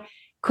regret. I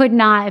could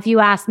not, if you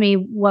ask me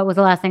what was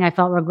the last thing I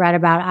felt regret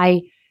about,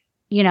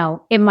 you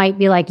know, it might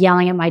be like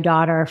yelling at my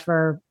daughter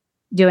for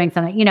doing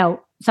something, you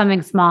know,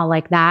 something small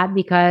like that,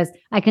 because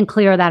I can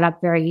clear that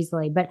up very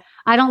easily. But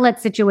I don't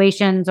let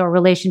situations or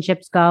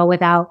relationships go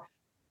without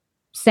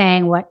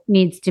saying what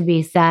needs to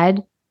be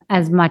said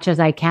as much as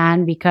I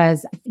can,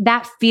 because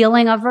that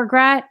feeling of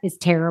regret is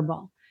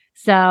terrible.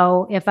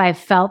 So if I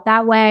felt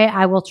that way,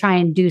 I will try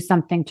and do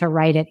something to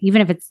right it,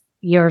 even if it's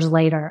years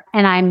later.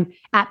 And I'm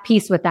at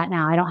peace with that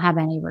now. I don't have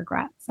any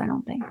regrets, I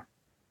don't think.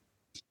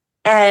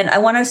 And I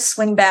want to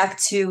swing back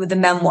to the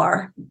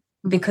memoir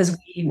because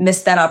we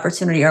missed that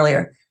opportunity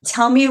earlier.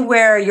 Tell me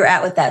where you're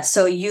at with that.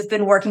 So you've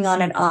been working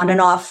on it on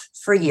and off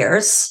for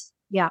years.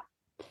 Yeah.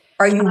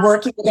 Are you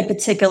working with a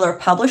particular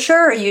publisher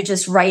or are you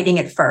just writing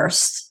it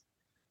first?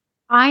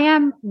 I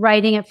am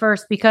writing it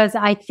first because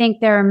I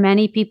think there are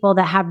many people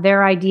that have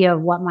their idea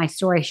of what my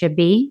story should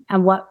be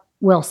and what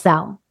will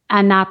sell.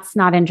 And that's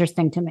not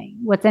interesting to me.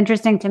 What's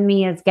interesting to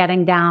me is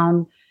getting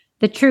down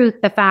the truth,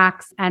 the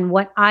facts, and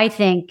what I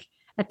think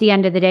at the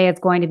end of the day is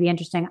going to be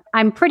interesting.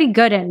 I'm pretty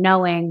good at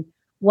knowing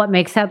what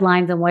makes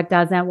headlines and what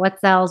doesn't, what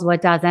sells,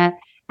 what doesn't.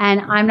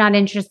 And I'm not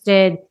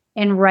interested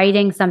in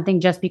writing something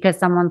just because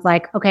someone's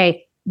like,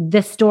 okay,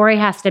 this story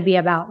has to be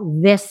about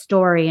this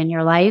story in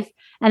your life.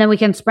 And then we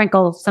can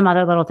sprinkle some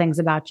other little things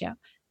about you.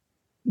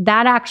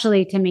 That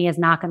actually, to me, is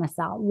not going to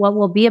sell. What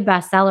will be a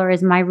bestseller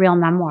is my real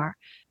memoir,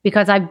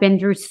 because I've been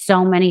through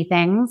so many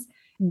things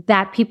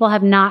that people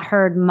have not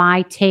heard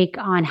my take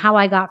on how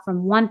I got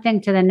from one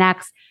thing to the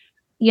next,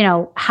 you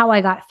know, how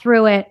I got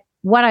through it,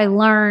 what I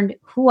learned,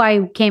 who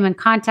I came in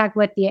contact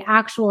with, the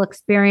actual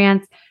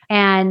experience.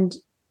 And,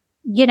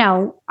 you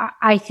know,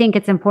 I think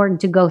it's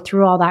important to go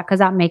through all that because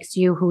that makes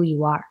you who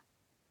you are.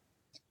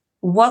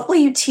 What will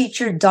you teach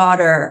your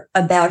daughter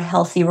about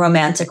healthy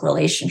romantic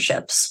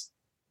relationships?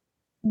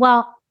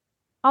 Well,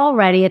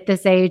 already at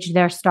this age,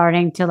 they're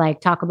starting to like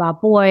talk about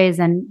boys.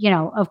 And, you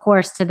know, of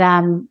course, to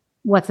them,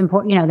 what's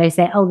important, you know, they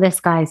say, oh, this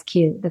guy's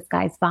cute, this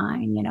guy's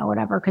fine, you know,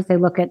 whatever, because they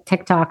look at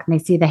TikTok and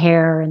they see the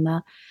hair and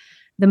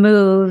the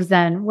moves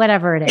and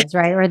whatever it is,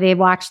 right? Or they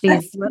watch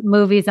these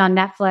movies on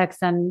Netflix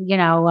and,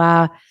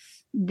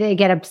 they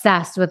get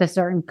obsessed with a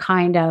certain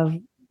kind of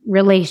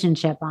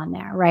relationship on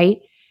there, right?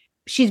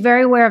 She's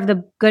very aware of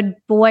the good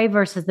boy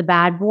versus the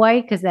bad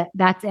boy because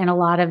that's in a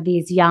lot of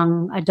these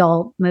young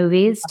adult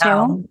movies too.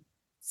 Wow.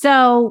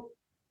 So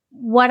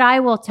what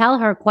I will tell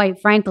her,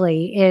 quite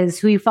frankly, is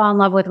who you fall in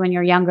love with when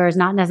you're younger is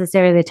not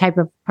necessarily the type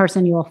of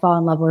person you will fall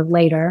in love with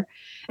later.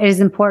 It is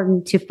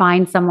important to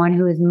find someone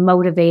who is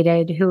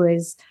motivated, who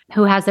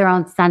has their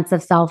own sense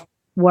of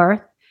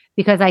self-worth,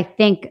 because I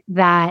think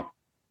that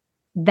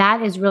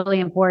is really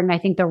important. I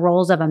think the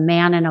roles of a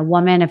man and a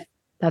woman, if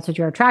that's what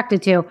you're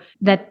attracted to,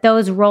 that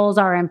those roles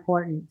are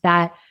important,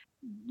 that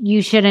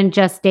you shouldn't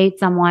just date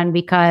someone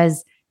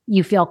because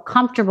you feel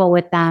comfortable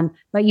with them,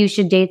 but you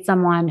should date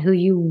someone who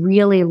you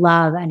really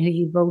love and who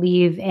you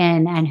believe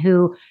in and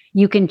who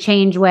you can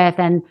change with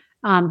and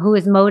who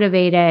is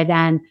motivated.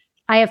 And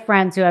I have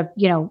friends who have,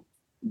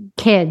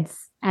 kids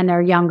and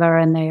they're younger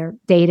and they're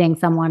dating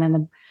someone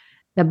and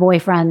the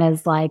boyfriend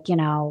is like,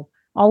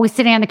 always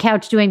sitting on the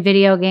couch doing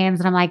video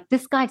games. And I'm like,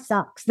 this guy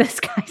sucks. This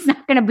guy's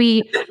not going to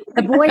be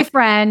the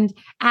boyfriend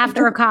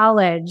after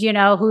college,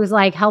 who's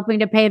like helping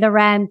to pay the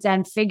rent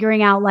and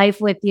figuring out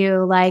life with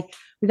you. Like,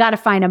 we got to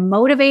find a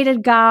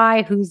motivated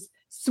guy who's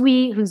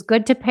sweet, who's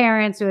good to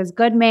parents, who has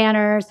good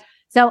manners.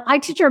 So I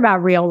teach her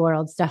about real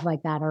world stuff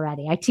like that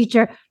already. I teach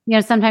her,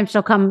 sometimes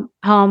she'll come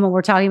home and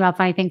we're talking about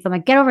funny things. I'm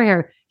like, get over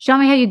here. Show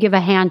me how you give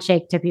a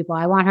handshake to people.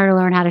 I want her to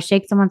learn how to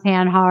shake someone's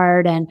hand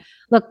hard and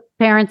look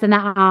parents in the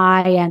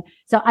eye. And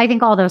so I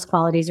think all those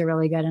qualities are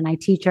really good. And I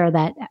teach her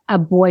that a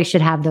boy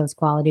should have those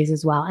qualities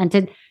as well. And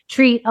to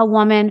treat a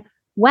woman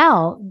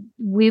well.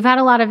 We've had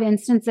a lot of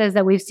instances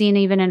that we've seen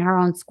even in her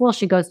own school.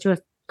 She goes to a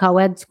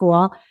co-ed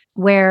school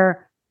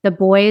where the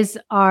boys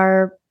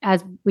are,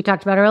 as we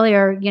talked about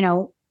earlier,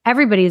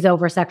 everybody's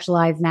over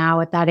sexualized now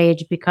at that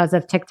age because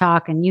of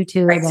TikTok and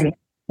YouTube and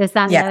this,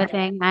 that, and the other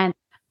thing. And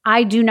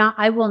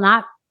I will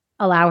not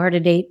allow her to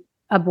date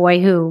a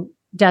boy who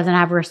doesn't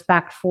have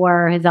respect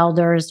for his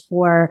elders,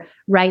 for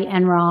right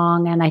and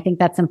wrong. And I think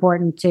that's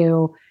important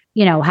to,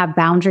 have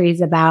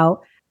boundaries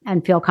about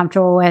and feel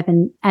comfortable with,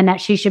 and that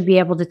she should be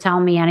able to tell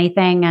me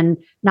anything and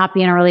not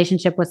be in a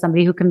relationship with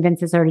somebody who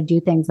convinces her to do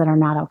things that are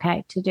not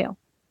okay to do.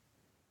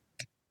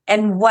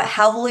 And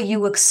how will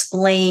you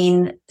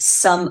explain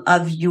some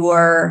of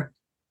your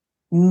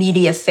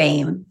media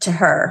fame to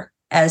her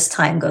as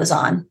time goes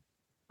on?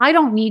 I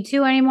don't need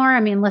to anymore. I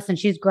mean, listen,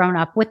 she's grown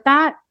up with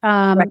that.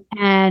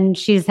 And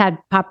she's had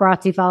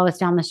paparazzi follow us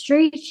down the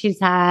street. She's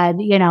had,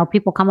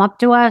 people come up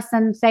to us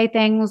and say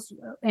things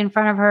in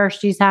front of her.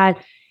 She's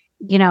had,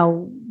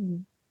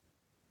 even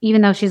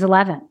though she's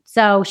 11.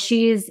 So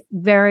she's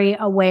very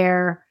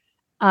aware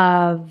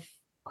of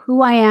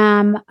who I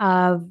am,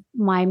 of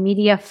my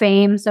media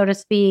fame, so to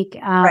speak.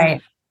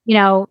 It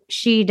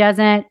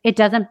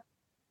doesn't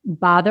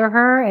bother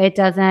her. It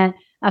doesn't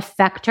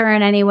affect her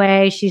in any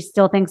way. She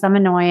still thinks I'm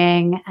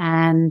annoying.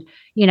 And,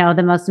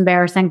 the most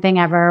embarrassing thing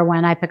ever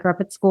when I pick her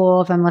up at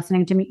school, if I'm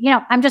listening to me,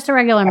 I'm just a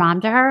regular mom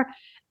to her.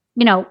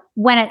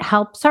 When it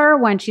helps her,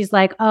 when she's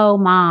like, oh,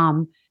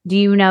 mom, do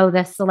you know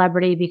this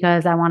celebrity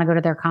because I want to go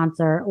to their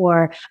concert,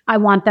 or I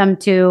want them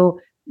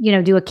to,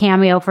 do a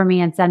cameo for me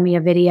and send me a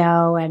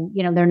video and,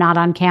 they're not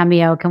on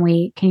Cameo. Can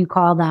you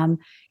call them?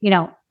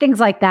 Things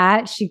like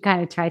that. She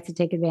kind of tries to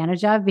take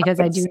advantage of because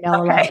I do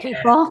know a lot of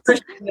people.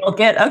 Milk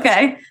it.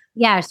 Okay.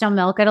 Yeah. She'll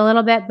milk it a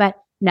little bit, but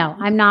no,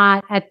 I'm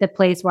not at the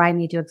place where I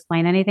need to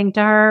explain anything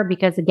to her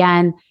because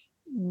again,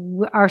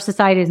 our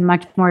society is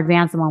much more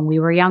advanced than when we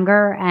were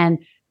younger, and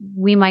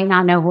we might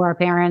not know who our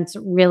parents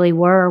really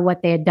were,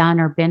 what they had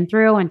done or been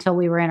through until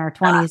we were in our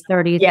 20s,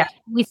 30s. Yeah.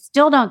 We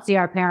still don't see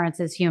our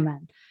parents as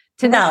human.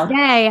 To this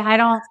day, I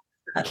don't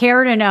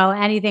care to know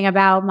anything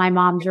about my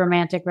mom's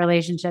romantic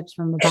relationships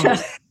from the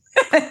past.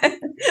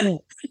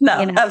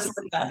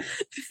 Absolutely not.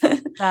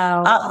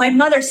 So, my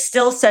mother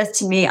still says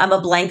to me, I'm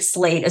a blank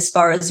slate as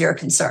far as you're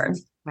concerned.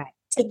 Right.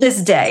 To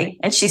this day,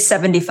 and she's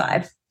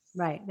 75.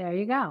 Right. There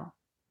you go.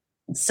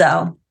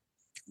 So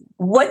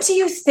what do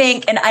you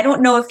think? And I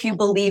don't know if you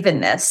believe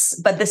in this,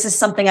 but this is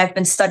something I've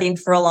been studying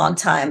for a long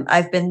time.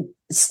 I've been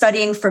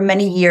studying for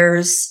many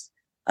years,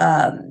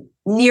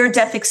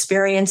 near-death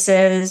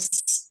experiences,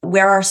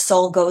 where our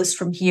soul goes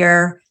from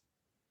here,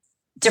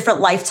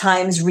 different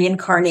lifetimes,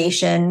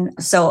 reincarnation.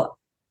 So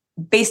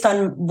based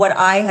on what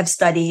I have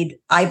studied,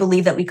 I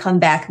believe that we come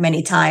back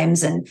many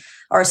times and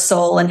our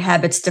soul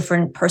inhabits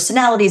different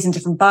personalities and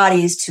different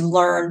bodies to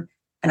learn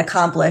and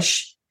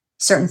accomplish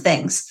certain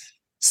things.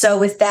 So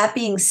with that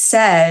being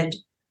said,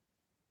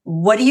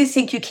 what do you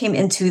think you came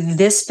into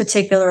this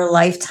particular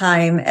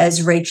lifetime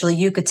as Rachel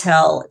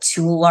Uchitel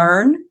to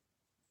learn?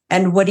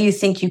 And what do you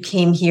think you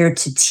came here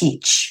to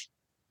teach?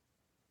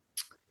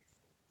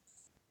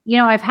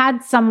 I've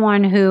had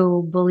someone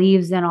who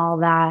believes in all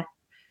that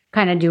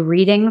kind of do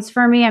readings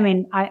for me. I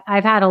mean,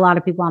 I've had a lot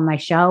of people on my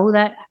show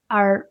that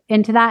are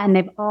into that, and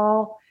they've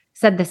all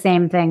said the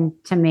same thing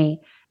to me,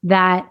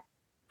 that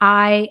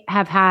I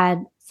have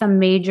had some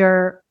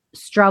major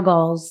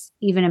struggles,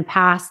 even in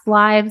past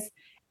lives,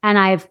 And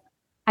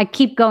I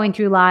keep going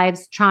through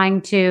lives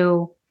trying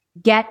to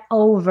get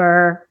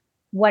over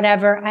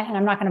whatever, and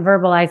I'm not going to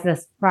verbalize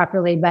this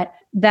properly, but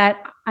that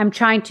I'm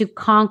trying to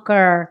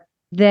conquer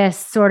this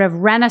sort of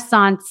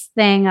renaissance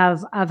thing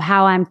of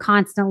how I'm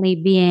constantly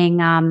being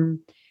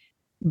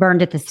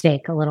burned at the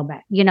stake a little bit,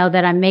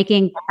 that I'm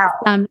making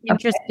some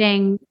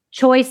interesting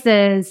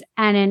choices.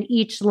 And in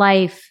each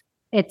life,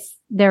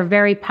 they're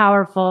very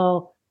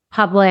powerful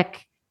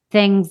public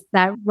things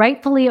that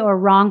rightfully or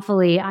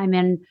wrongfully, I'm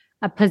in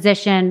a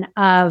position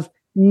of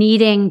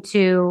needing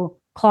to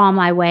claw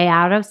my way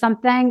out of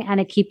something, and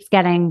it keeps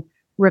getting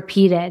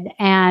repeated.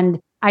 And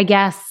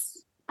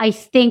I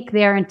think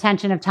their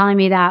intention of telling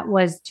me that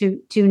was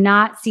to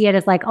not see it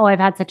as like, oh, I've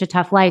had such a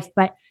tough life,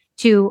 but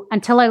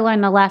until I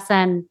learn the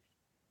lesson,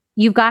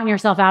 you've gotten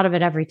yourself out of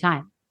it every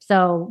time.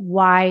 So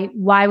why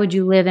would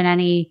you live in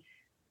any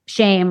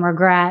shame,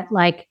 regret?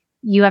 Like,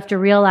 you have to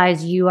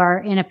realize you are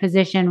in a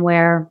position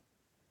where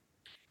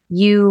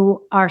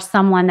you are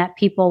someone that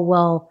people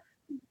will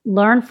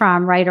learn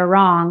from, right or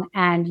wrong,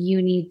 and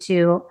you need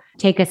to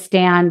take a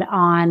stand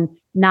on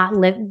not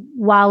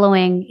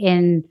wallowing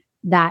in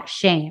that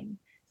shame.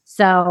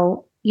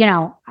 So,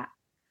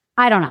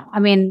 I don't know. I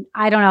mean,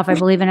 I don't know if I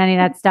believe in any of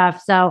that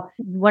stuff. So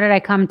what did I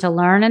come to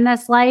learn in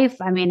this life?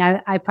 I mean,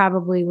 I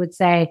probably would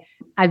say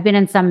I've been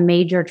in some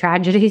major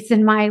tragedies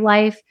in my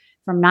life,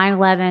 from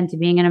 9/11 to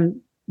being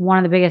in one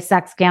of the biggest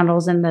sex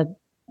scandals in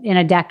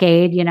a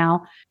decade,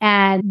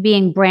 and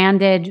being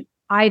branded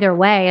either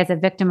way as a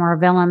victim or a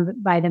villain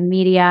by the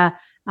media,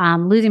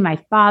 losing my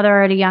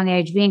father at a young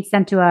age, being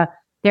sent to a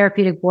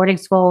therapeutic boarding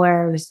school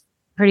where I was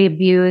pretty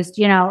abused,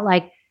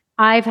 like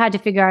I've had to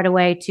figure out a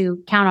way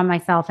to count on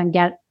myself and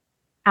get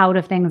out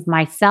of things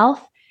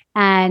myself.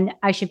 And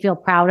I should feel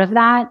proud of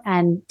that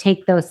and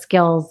take those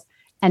skills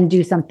and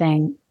do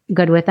something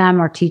good with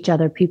them, or teach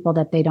other people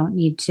that they don't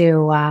need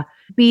to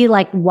be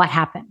like what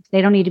happened.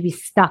 They don't need to be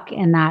stuck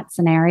in that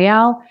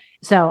scenario.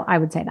 So I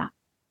would say that.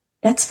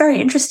 That's very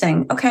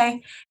interesting.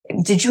 Okay.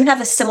 Did you have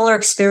a similar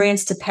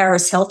experience to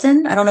Paris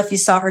Hilton? I don't know if you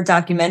saw her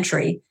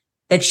documentary,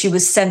 that she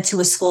was sent to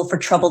a school for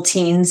troubled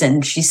teens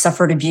and she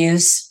suffered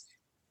abuse.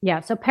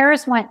 Yeah. So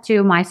Paris went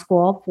to my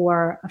school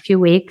for a few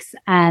weeks,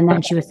 and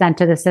then she was sent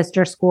to the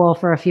sister school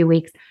for a few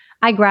weeks.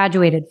 I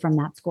graduated from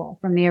that school,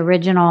 from the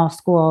original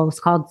school. It was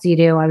called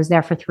CEDU. I was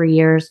there for 3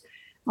 years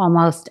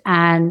almost,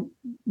 and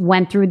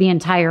went through the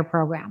entire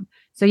program.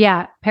 So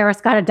yeah, Paris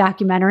got a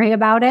documentary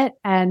about it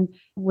and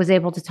was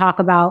able to talk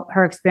about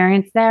her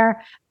experience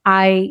there.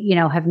 I,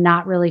 have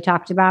not really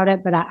talked about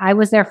it, but I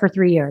was there for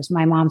 3 years.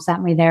 My mom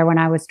sent me there when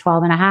I was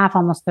 12 and a half,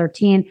 almost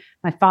 13.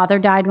 My father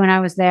died when I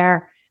was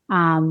there.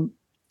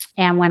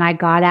 And when I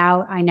got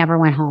out, I never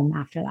went home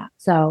after that.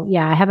 So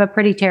yeah, I have a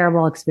pretty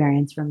terrible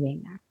experience from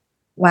being there.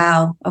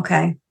 Wow.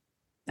 Okay.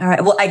 All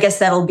right. Well, I guess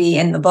that'll be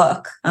in the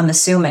book, I'm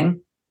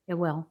assuming. It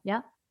will.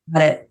 Yeah.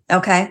 Got it.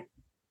 Okay.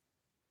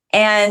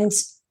 And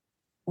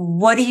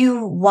what do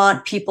you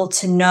want people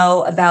to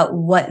know about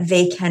what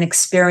they can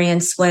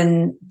experience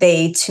when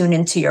they tune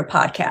into your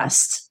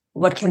podcast?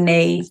 What can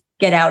they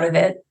get out of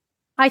it?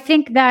 I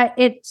think that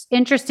it's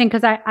interesting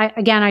because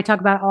I talk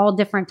about all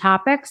different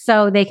topics,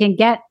 so they can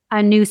get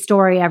a new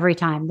story every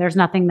time. There's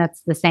nothing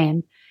that's the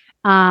same.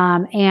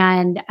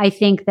 And I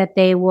think that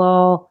they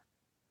will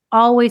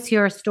always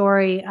hear a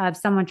story of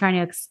someone trying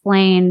to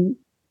explain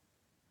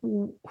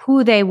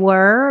who they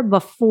were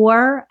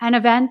before an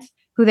event,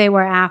 who they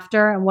were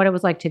after, and what it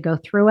was like to go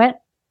through it.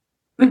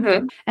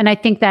 Mm-hmm. And I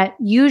think that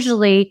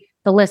usually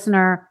the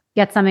listener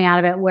gets something out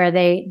of it where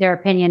their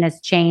opinion has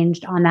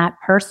changed on that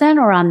person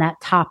or on that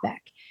topic.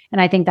 And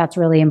I think that's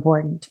really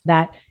important,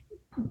 that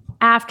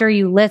after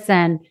you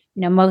listen,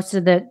 most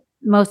of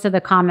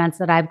the comments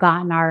that I've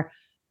gotten are,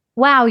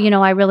 wow,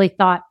 I really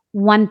thought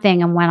one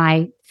thing, and when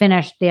I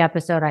finished the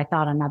episode, I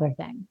thought another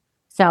thing.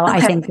 So okay.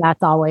 I think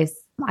that's always,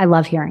 I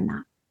love hearing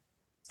that.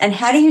 And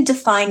how do you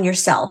define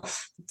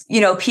yourself?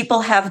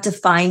 People have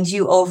defined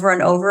you over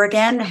and over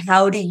again.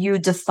 How do you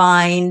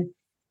define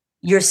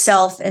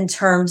yourself in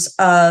terms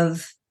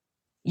of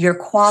your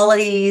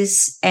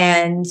qualities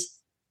and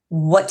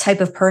what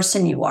type of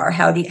person you are?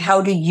 How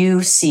do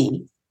you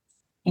see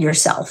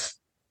yourself?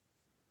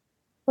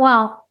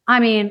 Well, I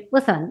mean,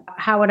 listen,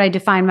 how would I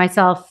define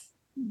myself,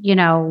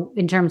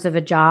 in terms of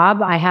a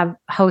job? I have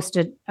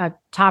hosted a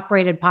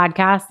top-rated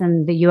podcast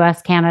in the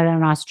US, Canada,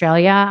 and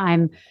Australia.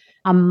 I'm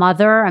a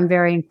mother. I'm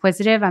very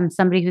inquisitive. I'm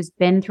somebody who's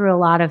been through a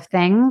lot of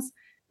things,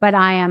 but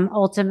I am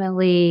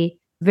ultimately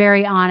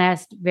very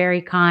honest,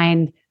 very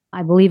kind.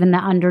 I believe in the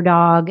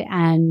underdog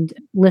and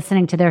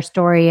listening to their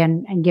story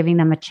and giving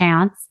them a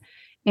chance.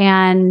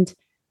 And,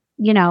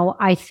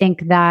 I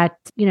think that,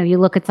 you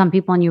look at some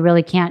people and you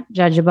really can't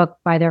judge a book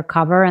by their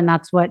cover. And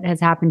that's what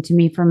has happened to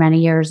me for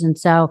many years. And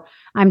so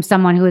I'm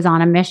someone who is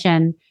on a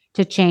mission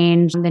to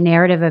change the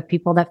narrative of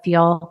people that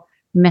feel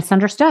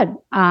misunderstood.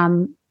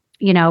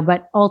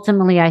 But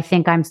ultimately, I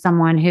think I'm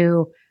someone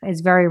who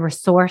is very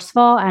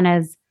resourceful and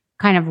has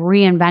kind of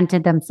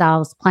reinvented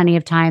themselves plenty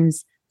of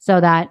times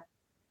so that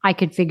I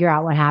could figure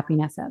out what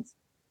happiness is.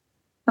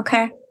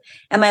 Okay.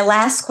 And my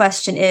last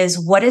question is,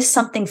 what is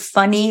something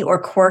funny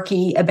or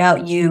quirky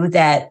about you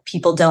that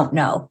people don't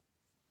know?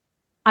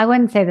 I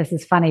wouldn't say this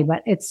is funny,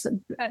 but it's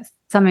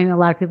something a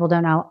lot of people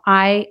don't know.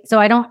 So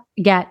I don't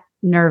get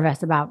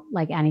nervous about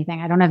like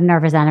anything. I don't have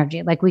nervous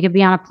energy. Like we could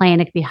be on a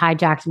plane, it could be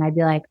hijacked, and I'd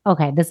be like,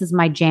 okay, this is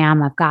my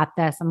jam. I've got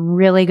this. I'm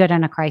really good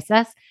in a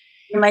crisis.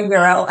 You're my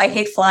hero. I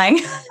hate flying.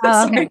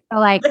 Oh, okay. So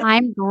like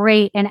I'm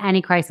great in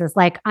any crisis.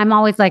 Like I'm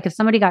always like, if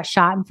somebody got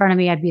shot in front of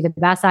me, I'd be the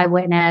best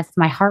eyewitness.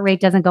 My heart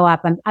rate doesn't go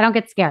up. I don't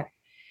get scared.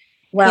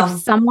 Well,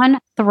 if someone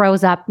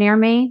throws up near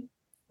me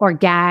or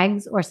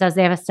gags or says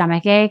they have a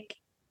stomach ache,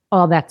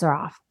 all bets are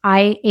off.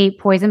 I ate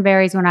poison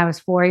berries when I was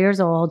 4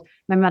 years old.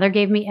 My mother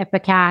gave me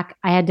Ipecac.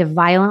 I had to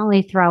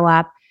violently throw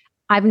up.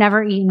 I've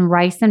never eaten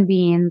rice and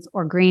beans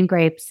or green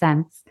grapes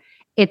since.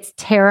 It's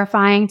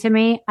terrifying to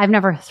me. I've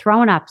never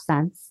thrown up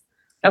since.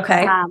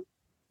 Okay.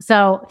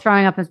 So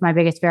throwing up is my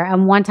biggest fear.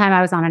 And one time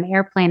I was on an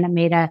airplane that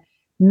made a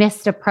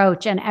missed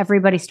approach and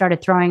everybody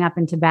started throwing up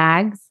into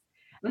bags.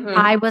 Mm-hmm.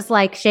 I was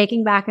like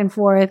shaking back and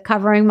forth,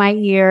 covering my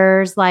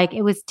ears. Like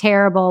it was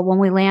terrible. When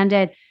we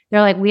landed,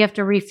 they're like, we have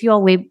to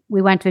refuel. We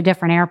went to a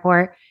different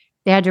airport.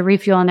 They had to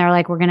refuel and they're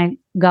like, we're going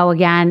to go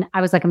again.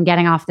 I was like, I'm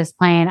getting off this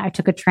plane. I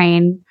took a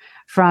train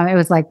it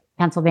was like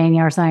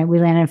Pennsylvania or something. We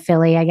landed in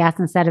Philly, I guess,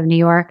 instead of New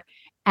York.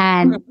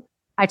 And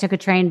I took a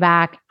train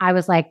back. I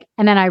was like,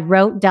 and then I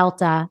wrote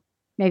Delta.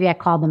 Maybe I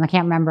called them. I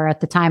can't remember at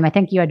the time. I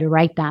think you had to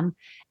write them.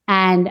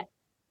 And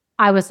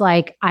I was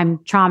like, I'm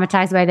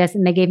traumatized by this.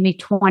 And they gave me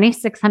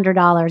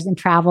 $2,600 in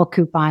travel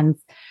coupons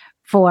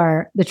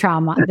for the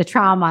trauma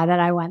that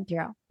I went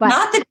through. But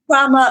not the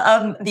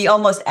trauma of the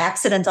almost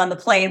accident on the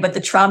plane, but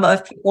the trauma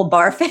of people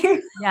barfing.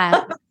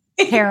 Yeah.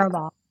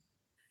 Terrible.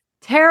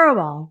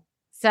 Terrible.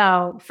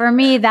 So for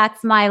me,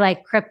 that's my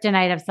like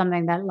kryptonite of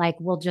something that like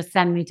will just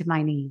send me to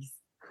my knees.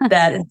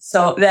 That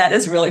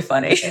is really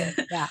funny.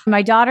 Yeah.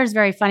 My daughter's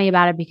very funny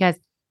about it because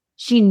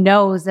she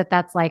knows that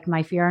that's like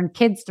my fear, and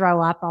kids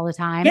throw up all the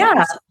time.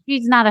 Yeah.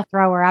 She's not a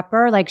thrower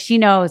upper. Like she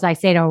knows, I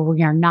say to her,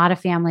 we are not a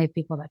family of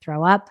people that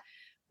throw up.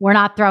 We're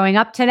not throwing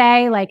up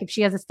today. Like if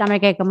she has a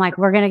stomach ache, I'm like,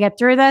 we're going to get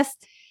through this.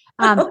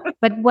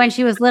 But when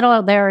she was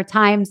little, there are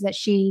times that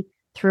she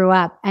threw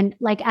up. And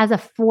like as a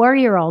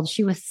 4-year-old,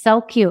 she was so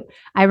cute.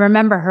 I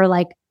remember her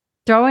like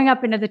throwing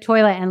up into the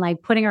toilet and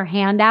like putting her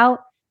hand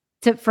out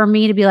for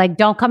me to be like,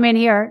 don't come in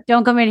here,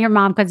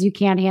 mom, because you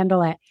can't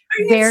handle it.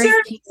 Very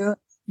cute,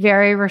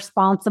 very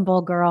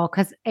responsible girl.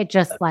 Cause it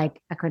just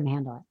like, I couldn't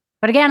handle it.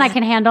 But again, I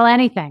can handle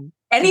anything.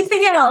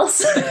 Anything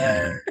else?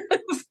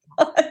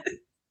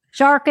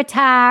 Shark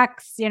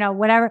attacks,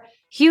 whatever.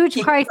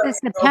 Huge crisis,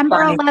 September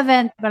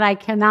 11th, but I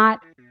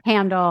cannot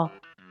handle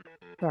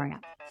throwing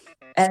up.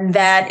 And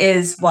that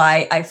is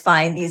why I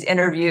find these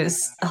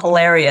interviews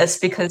hilarious,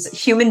 because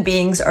human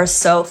beings are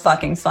so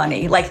fucking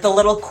funny. Like the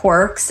little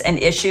quirks and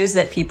issues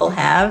that people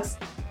have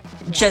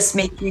just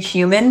make you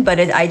human, but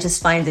I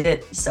just find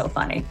it so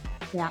funny.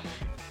 Yeah.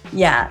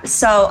 Yeah.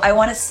 So I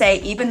want to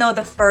say, even though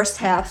the first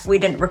half we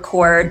didn't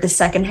record, the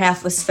second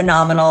half was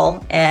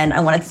phenomenal. And I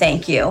want to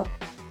thank you.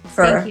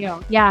 Thank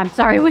you. Yeah, I'm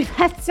sorry we've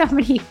had so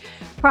many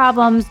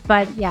problems,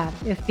 but yeah,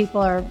 if people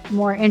are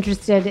more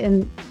interested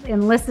in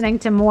listening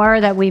to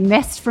more that we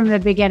missed from the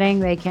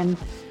beginning, they can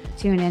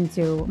tune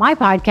into my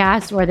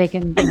podcast, or they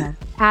can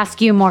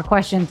ask you more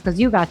questions because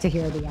you got to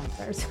hear the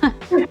answers.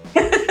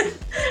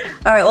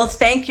 All right. Well,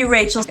 thank you,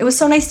 Rachel. It was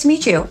so nice to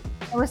meet you.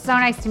 It was so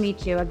nice to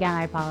meet you. Again,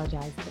 I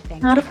apologize, but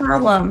thank you. Not a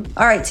problem.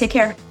 All right. Take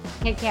care.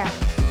 Take care.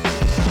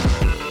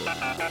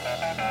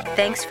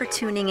 Thanks for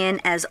tuning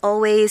in. As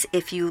always,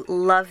 if you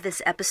love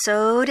this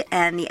episode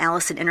and the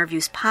Allison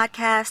Interviews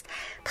podcast,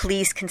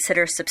 please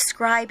consider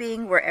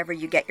subscribing wherever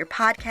you get your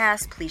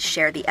podcast. Please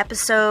share the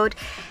episode.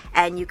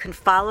 And you can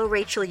follow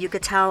Rachel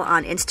Uchitel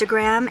on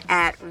Instagram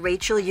at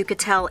Rachel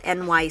Uchitel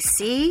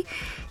NYC.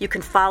 You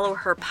can follow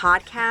her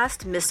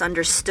podcast,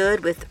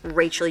 Misunderstood with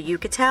Rachel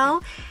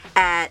Uchitel,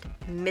 at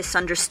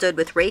Misunderstood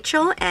with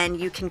Rachel, and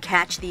you can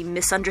catch the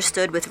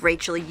Misunderstood with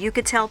Rachel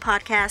Uchitel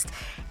podcast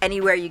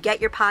anywhere you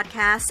get your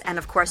podcasts. And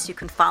of course, you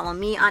can follow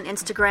me on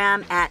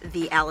Instagram at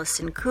the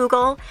Allison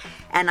Kugel,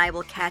 and I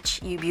will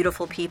catch you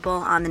beautiful people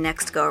on the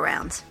next go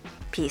around.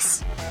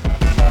 Peace.